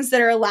things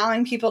that are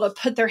allowing people to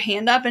put their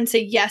hand up and say,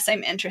 yes,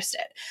 I'm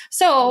interested?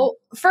 So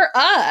for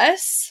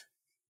us,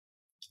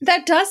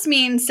 that does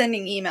mean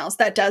sending emails.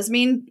 That does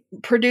mean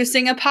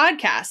producing a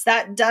podcast.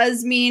 That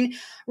does mean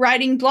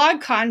writing blog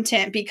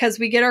content because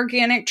we get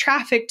organic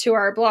traffic to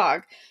our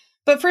blog.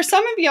 But for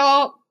some of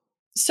y'all,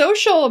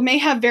 social may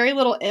have very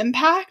little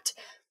impact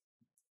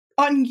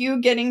on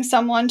you getting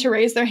someone to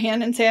raise their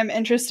hand and say, I'm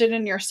interested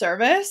in your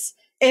service.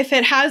 If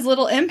it has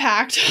little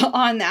impact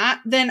on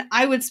that, then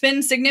I would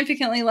spend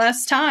significantly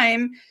less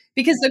time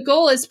because the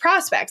goal is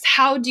prospects.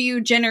 How do you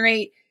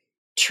generate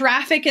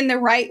traffic in the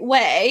right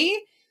way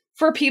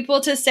for people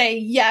to say,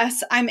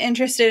 yes, I'm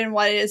interested in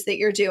what it is that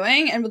you're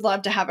doing and would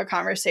love to have a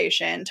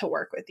conversation to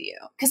work with you?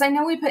 Because I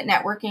know we put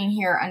networking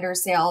here under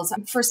sales.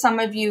 For some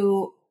of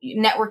you,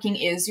 networking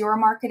is your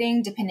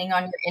marketing depending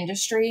on your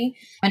industry,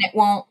 and it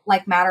won't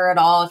like matter at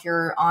all if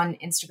you're on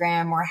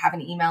Instagram or have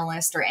an email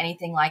list or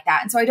anything like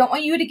that. And so I don't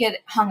want you to get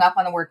hung up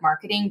on the word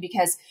marketing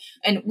because,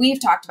 and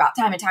we've talked about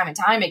time and time and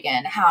time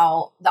again,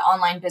 how the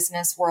online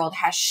business world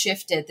has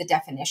shifted the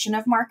definition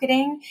of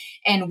marketing.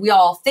 And we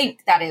all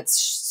think that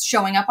it's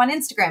showing up on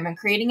Instagram and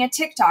creating a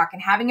TikTok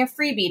and having a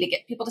freebie to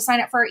get people to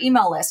sign up for our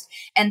email list.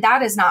 And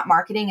that is not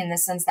marketing in the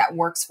sense that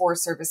works for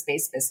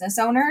service-based business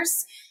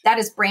owners. That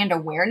is brand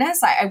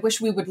awareness. I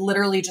wish we would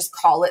literally just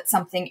call it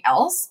something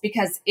else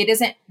because it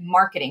isn't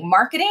marketing.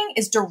 Marketing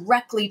is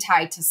directly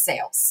tied to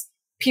sales.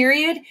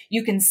 Period.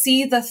 You can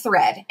see the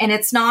thread, and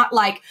it's not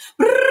like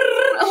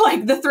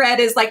the thread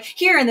is like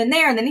here and then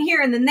there and then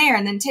here and then there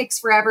and then takes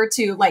forever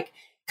to like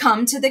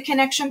come to the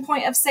connection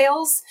point of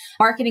sales.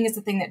 Marketing is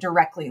the thing that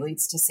directly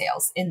leads to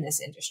sales in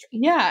this industry.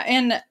 Yeah.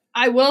 And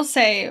I will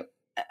say,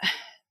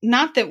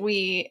 not that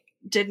we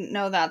didn't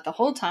know that the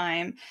whole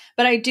time,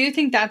 but I do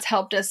think that's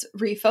helped us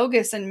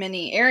refocus in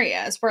many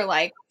areas. We're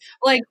like,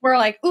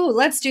 ooh,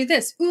 let's do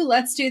this. Ooh,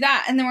 let's do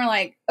that. And then we're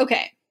like,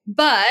 okay,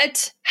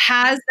 but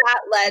has that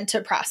led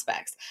to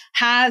prospects?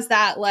 Has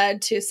that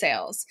led to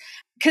sales?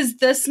 Because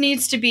this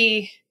needs to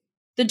be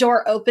the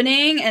door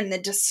opening and the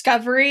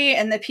discovery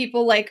and the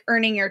people like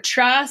earning your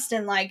trust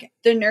and like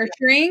the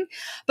nurturing,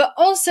 but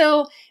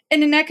also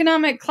in an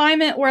economic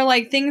climate where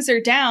like things are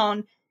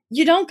down,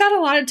 you don't got a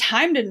lot of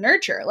time to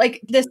nurture.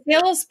 Like the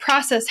sales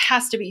process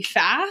has to be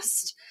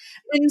fast.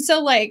 And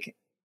so like,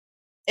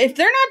 if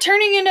they're not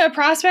turning into a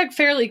prospect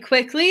fairly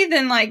quickly,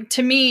 then like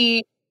to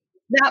me,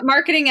 that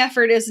marketing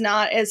effort is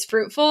not as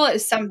fruitful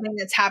as something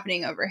that's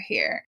happening over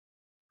here.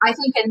 I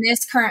think in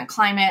this current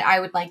climate, I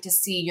would like to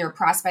see your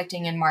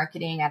prospecting and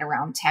marketing at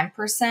around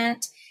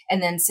 10%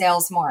 and then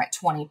sales more at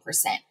 20%.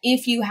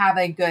 If you have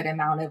a good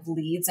amount of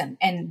leads and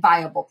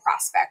viable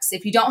prospects.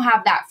 If you don't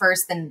have that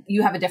first, then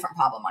you have a different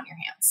problem on your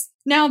hands.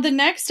 Now, the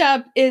next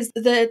step is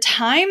the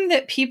time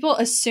that people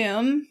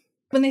assume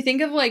when they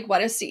think of like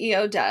what a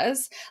CEO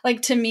does.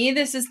 Like to me,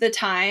 this is the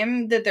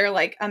time that they're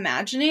like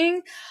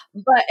imagining,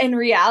 but in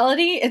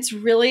reality, it's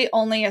really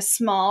only a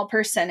small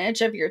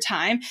percentage of your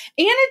time. And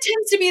it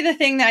tends to be the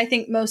thing that I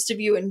think most of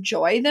you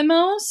enjoy the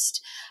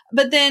most,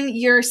 but then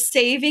you're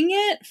saving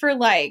it for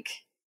like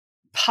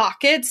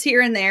pockets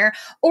here and there,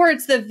 or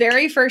it's the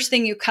very first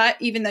thing you cut,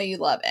 even though you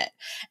love it.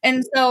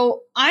 And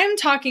so I'm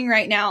talking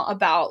right now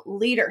about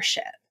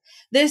leadership.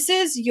 This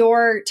is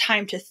your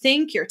time to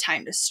think, your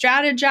time to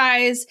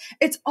strategize.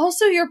 It's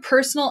also your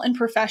personal and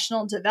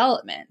professional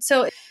development.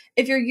 So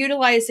if you're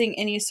utilizing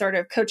any sort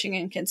of coaching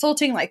and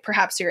consulting, like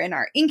perhaps you're in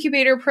our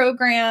incubator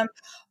program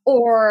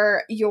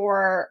or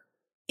you're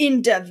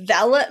in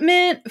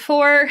development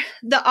for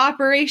the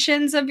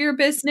operations of your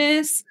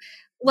business,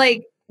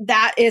 like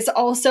that is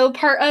also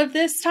part of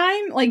this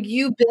time. Like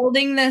you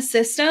building the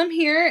system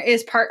here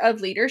is part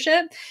of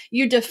leadership.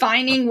 You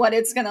defining what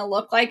it's going to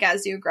look like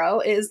as you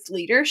grow is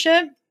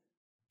leadership.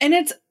 And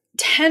it's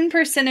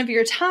 10% of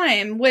your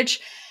time,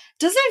 which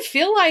doesn't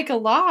feel like a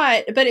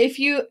lot. But if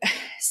you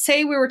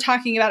say we were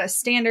talking about a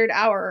standard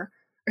hour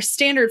or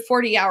standard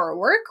 40-hour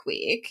work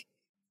week,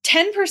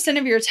 10%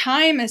 of your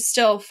time is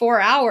still 4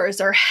 hours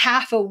or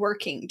half a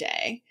working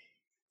day.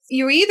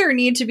 You either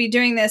need to be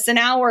doing this an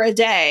hour a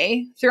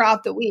day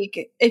throughout the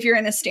week if you're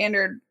in a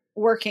standard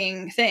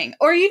working thing,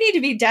 or you need to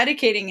be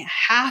dedicating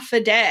half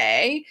a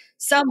day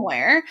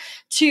somewhere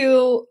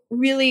to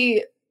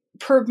really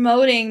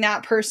promoting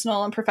that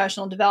personal and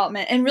professional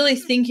development and really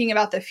thinking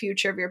about the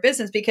future of your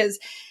business, because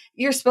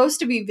you're supposed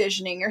to be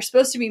visioning, you're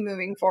supposed to be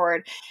moving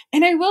forward.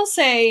 And I will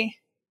say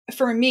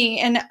for me,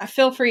 and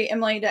feel free,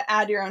 Emily, to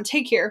add your own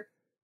take here.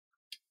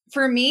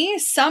 For me,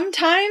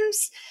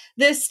 sometimes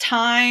this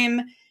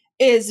time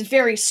is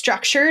very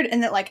structured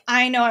and that like,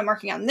 I know I'm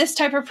working on this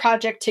type of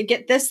project to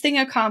get this thing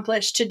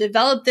accomplished, to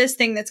develop this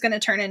thing that's going to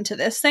turn into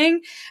this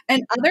thing.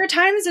 And other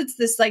times it's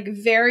this like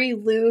very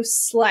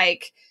loose,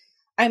 like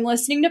I'm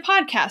listening to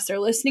podcasts or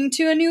listening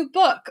to a new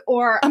book,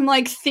 or I'm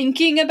like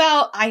thinking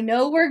about, I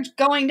know we're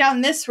going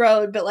down this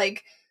road, but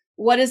like,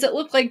 what does it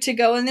look like to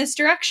go in this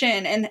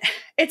direction? And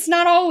it's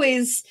not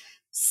always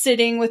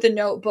sitting with a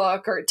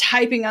notebook or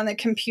typing on the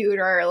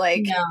computer.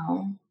 Like,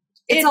 no.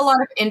 It's a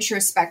lot of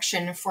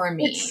introspection for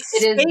me.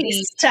 It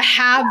is to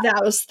have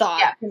those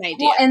thoughts and ideas.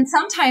 Well, and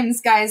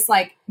sometimes, guys,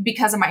 like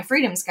because of my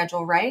freedom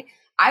schedule, right?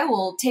 I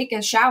will take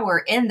a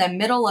shower in the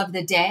middle of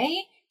the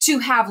day to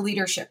have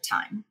leadership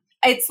time.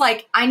 It's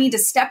like I need to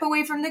step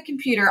away from the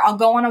computer. I'll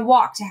go on a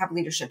walk to have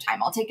leadership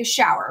time. I'll take a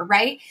shower,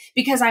 right?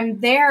 Because I'm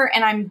there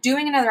and I'm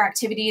doing another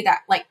activity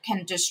that like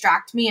can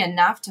distract me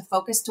enough to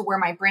focus to where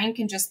my brain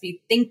can just be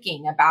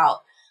thinking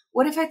about,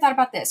 what if I thought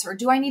about this? Or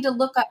do I need to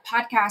look up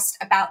podcasts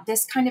about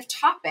this kind of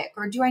topic?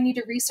 Or do I need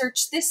to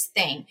research this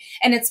thing?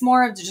 And it's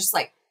more of just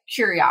like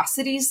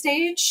curiosity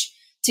stage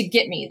to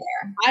get me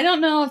there. I don't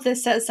know if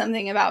this says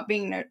something about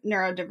being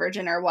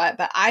neurodivergent or what,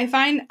 but I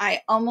find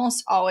I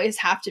almost always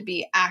have to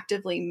be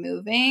actively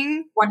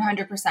moving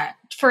 100%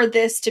 for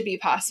this to be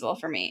possible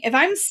for me. If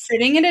I'm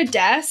sitting at a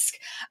desk,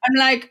 I'm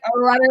like,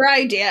 what are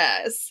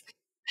ideas?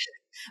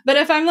 But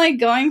if I'm like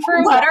going for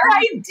a What walk,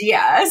 are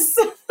ideas?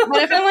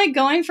 but if I'm like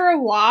going for a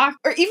walk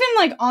or even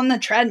like on the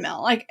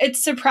treadmill, like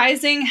it's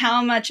surprising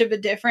how much of a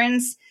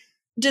difference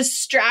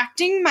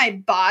distracting my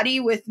body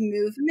with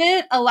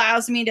movement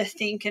allows me to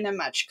think in a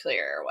much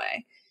clearer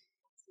way.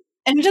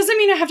 And it doesn't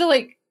mean I have to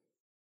like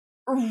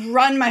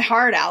run my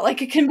heart out.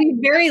 Like it can be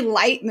very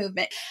light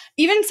movement.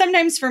 Even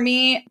sometimes for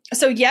me,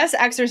 so yes,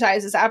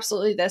 exercise is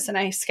absolutely this, and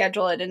I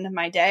schedule it into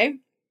my day.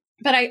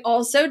 But I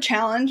also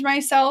challenge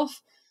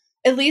myself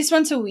at least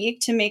once a week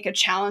to make a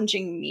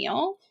challenging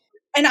meal.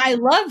 And I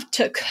love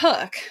to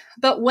cook,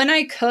 but when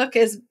I cook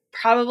is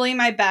probably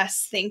my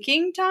best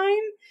thinking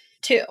time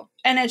too.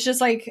 And it's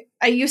just like,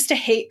 I used to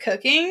hate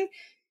cooking,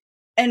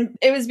 and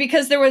it was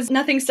because there was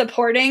nothing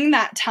supporting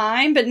that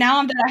time. But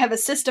now that I have a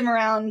system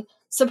around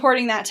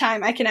supporting that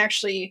time, I can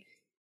actually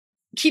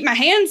keep my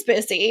hands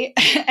busy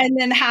and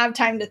then have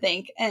time to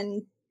think.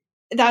 And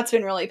that's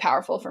been really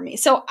powerful for me.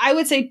 So I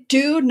would say,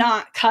 do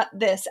not cut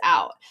this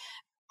out.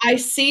 I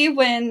see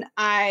when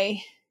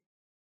I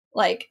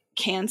like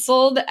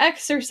cancel the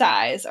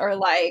exercise or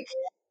like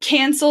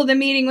cancel the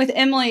meeting with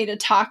Emily to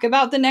talk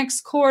about the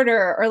next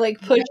quarter or like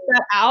push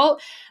that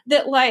out,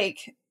 that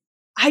like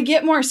I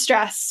get more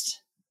stressed.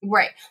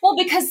 Right. Well,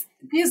 because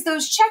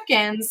those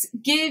check-ins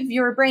give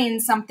your brain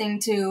something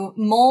to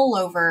mull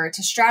over,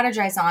 to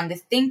strategize on, to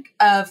think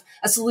of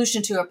a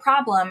solution to a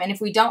problem. And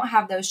if we don't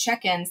have those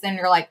check-ins, then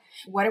you're like,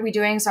 what are we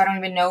doing? So I don't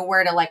even know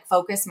where to like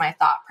focus my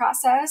thought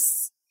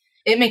process.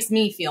 It makes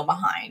me feel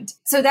behind.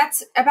 So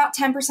that's about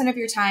 10% of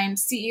your time,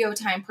 CEO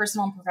time,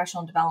 personal and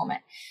professional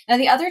development. Now,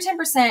 the other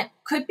 10%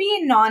 could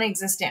be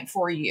non-existent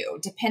for you,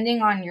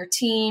 depending on your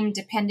team,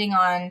 depending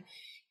on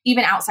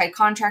even outside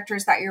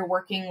contractors that you're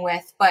working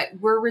with, but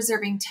we're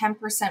reserving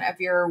 10% of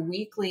your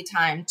weekly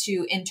time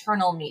to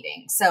internal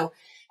meetings. So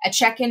a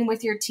check-in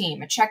with your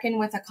team, a check-in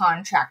with a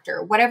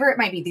contractor, whatever it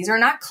might be. These are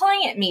not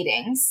client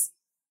meetings.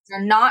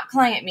 They're not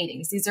client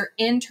meetings. These are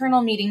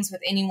internal meetings with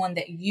anyone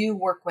that you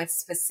work with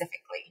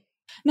specifically.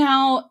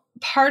 Now,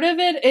 part of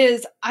it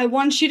is I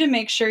want you to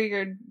make sure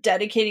you're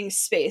dedicating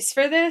space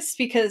for this,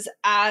 because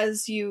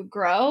as you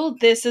grow,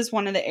 this is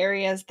one of the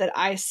areas that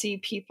I see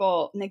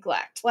people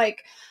neglect.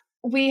 Like,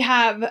 we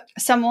have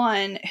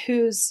someone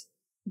who's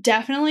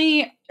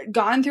definitely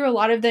gone through a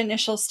lot of the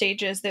initial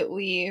stages that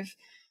we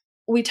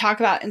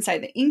talk about inside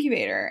the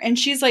incubator. And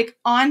she's like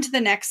on to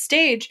the next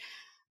stage,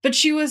 but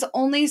she was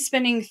only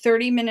spending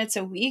 30 minutes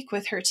a week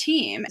with her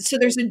team. So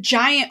there's a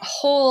giant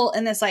hole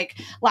in this like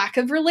lack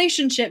of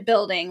relationship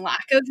building,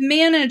 lack of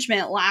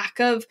management, lack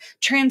of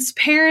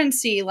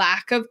transparency,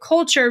 lack of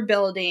culture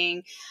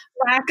building,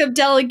 lack of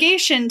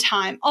delegation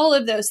time, all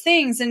of those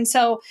things. And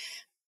so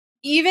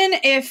even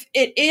if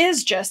it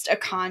is just a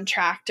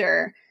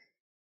contractor,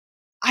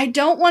 I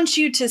don't want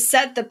you to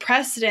set the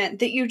precedent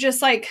that you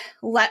just like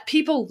let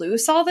people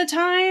loose all the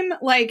time.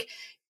 Like,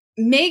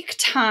 make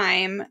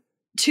time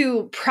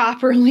to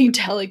properly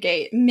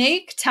delegate,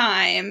 make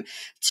time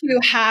to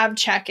have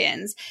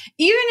check-ins,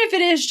 even if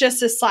it is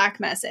just a Slack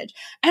message.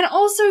 And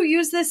also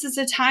use this as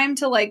a time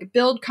to like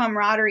build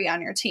camaraderie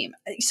on your team.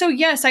 So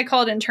yes, I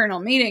call it internal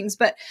meetings,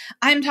 but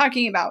I'm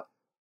talking about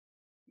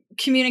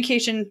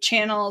communication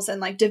channels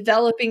and like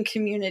developing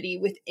community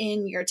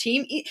within your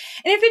team. And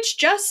if it's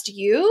just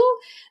you,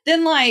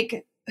 then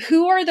like,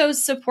 who are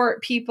those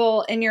support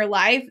people in your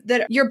life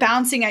that you're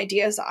bouncing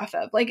ideas off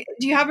of? Like,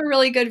 do you have a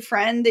really good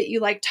friend that you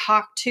like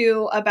talk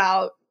to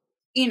about,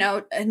 you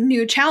know,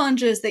 new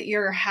challenges that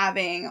you're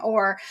having?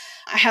 Or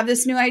I have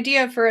this new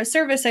idea for a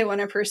service I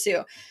want to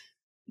pursue.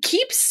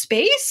 Keep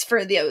space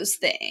for those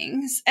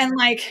things and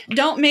like,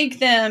 don't make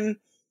them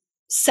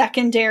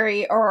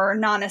secondary or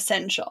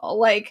non-essential.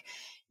 Like,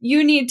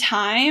 you need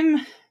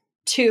time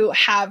to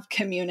have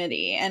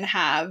community and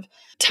have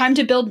time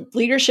to build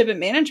leadership and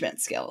management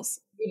skills.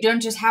 You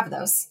don't just have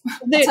those.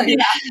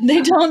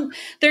 They don't,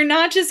 they're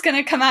not just going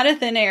to come out of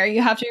thin air.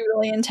 You have to be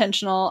really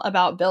intentional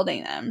about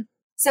building them.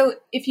 So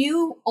if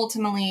you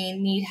ultimately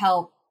need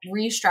help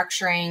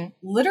restructuring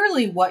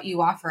literally what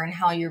you offer and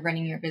how you're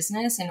running your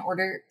business in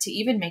order to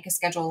even make a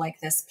schedule like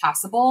this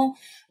possible,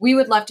 we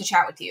would love to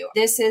chat with you.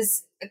 This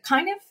is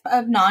kind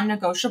of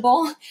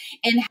non-negotiable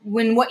and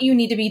when what you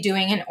need to be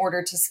doing in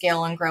order to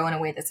scale and grow in a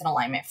way that's in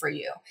alignment for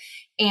you.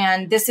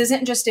 And this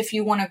isn't just if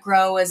you want to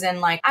grow as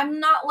in like, I'm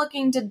not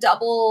looking to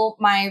double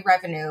my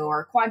revenue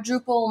or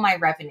quadruple my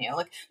revenue.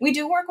 Like, we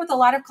do work with a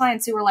lot of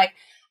clients who are like,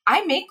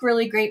 I make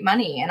really great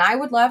money and I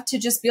would love to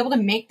just be able to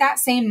make that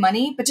same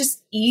money, but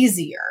just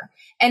easier.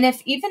 And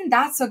if even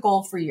that's a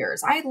goal for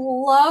yours, I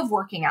love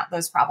working out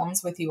those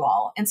problems with you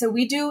all. And so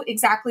we do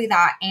exactly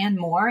that and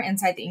more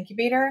inside the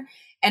incubator.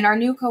 And our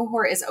new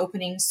cohort is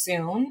opening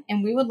soon.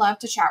 And we would love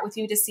to chat with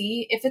you to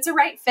see if it's a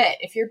right fit.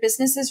 If your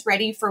business is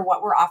ready for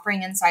what we're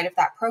offering inside of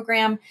that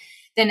program,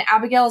 then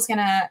Abigail is going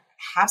to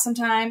have some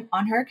time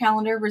on her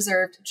calendar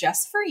reserved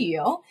just for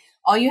you.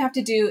 All you have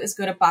to do is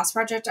go to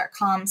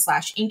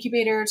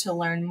bossproject.com/incubator to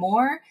learn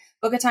more,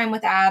 book a time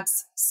with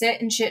Abs,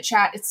 sit and chit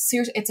chat.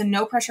 It's a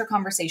no pressure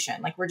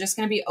conversation. Like, we're just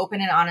going to be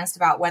open and honest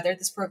about whether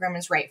this program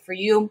is right for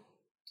you.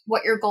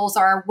 what your goals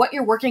are, what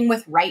you're working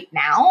with right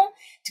now,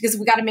 because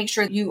we got to make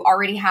sure you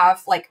already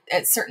have like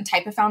a certain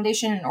type of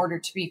foundation in order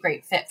to be a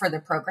great fit for the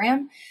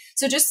program.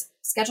 So just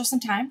schedule some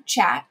time,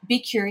 chat, be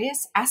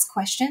curious, ask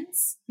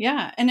questions.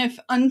 Yeah. And if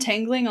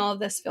untangling all of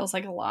this feels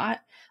like a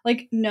lot,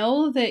 like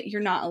know that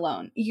you're not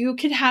alone. You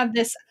could have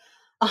this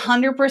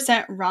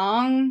 100%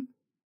 wrong,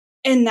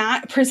 and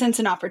that presents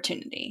an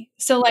opportunity.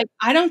 So like,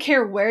 I don't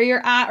care where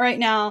you're at right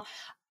now.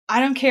 I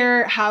don't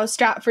care how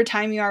strapped for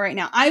time you are right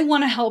now. I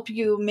want to help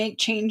you make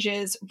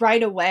changes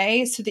right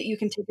away so that you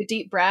can take a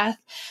deep breath,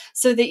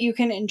 so that you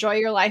can enjoy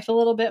your life a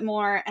little bit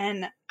more.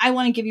 And I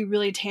want to give you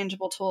really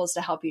tangible tools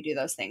to help you do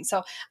those things.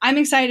 So I'm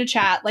excited to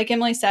chat. Like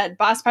Emily said,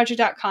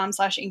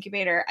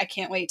 bossproject.com/incubator. I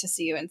can't wait to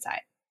see you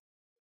inside.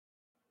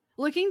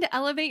 Looking to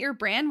elevate your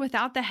brand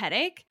without the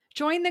headache?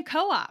 Join the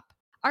Co-op,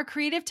 our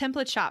creative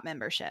template shop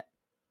membership.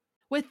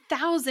 With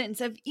thousands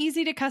of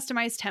easy to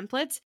customize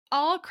templates,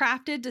 all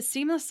crafted to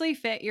seamlessly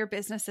fit your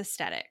business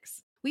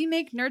aesthetics, we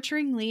make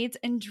nurturing leads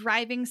and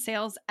driving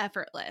sales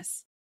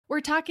effortless.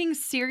 We're talking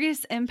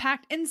serious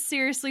impact and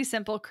seriously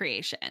simple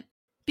creation.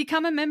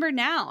 Become a member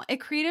now at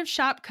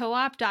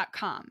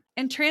creativeshopcoop.com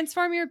and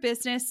transform your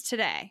business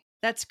today.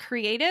 That's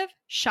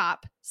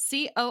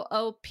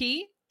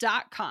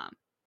creativeshopcoop.com.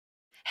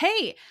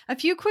 Hey, a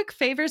few quick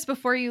favors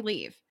before you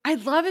leave.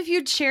 I'd love if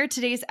you'd share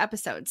today's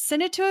episode,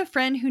 send it to a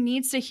friend who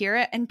needs to hear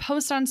it, and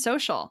post on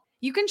social.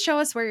 You can show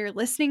us where you're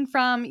listening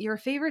from, your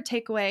favorite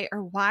takeaway,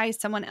 or why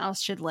someone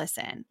else should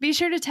listen. Be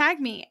sure to tag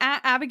me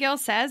at Abigail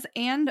Says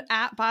and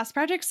at Boss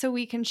Project so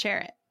we can share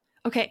it.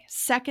 Okay,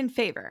 second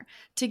favor,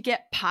 to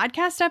get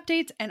podcast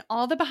updates and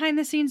all the behind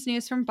the scenes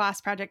news from Boss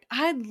Project,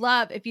 I'd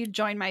love if you'd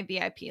join my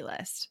VIP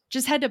list.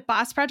 Just head to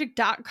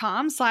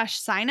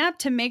bossproject.com/sign up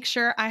to make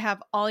sure I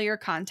have all your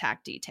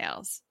contact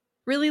details.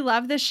 Really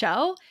love the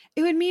show?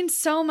 It would mean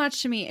so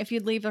much to me if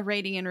you'd leave a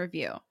rating and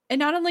review. It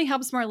not only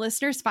helps more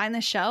listeners find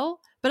the show,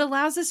 but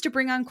allows us to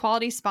bring on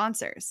quality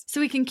sponsors so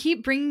we can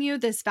keep bringing you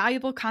this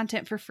valuable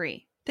content for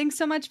free. Thanks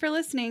so much for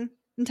listening.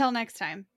 Until next time.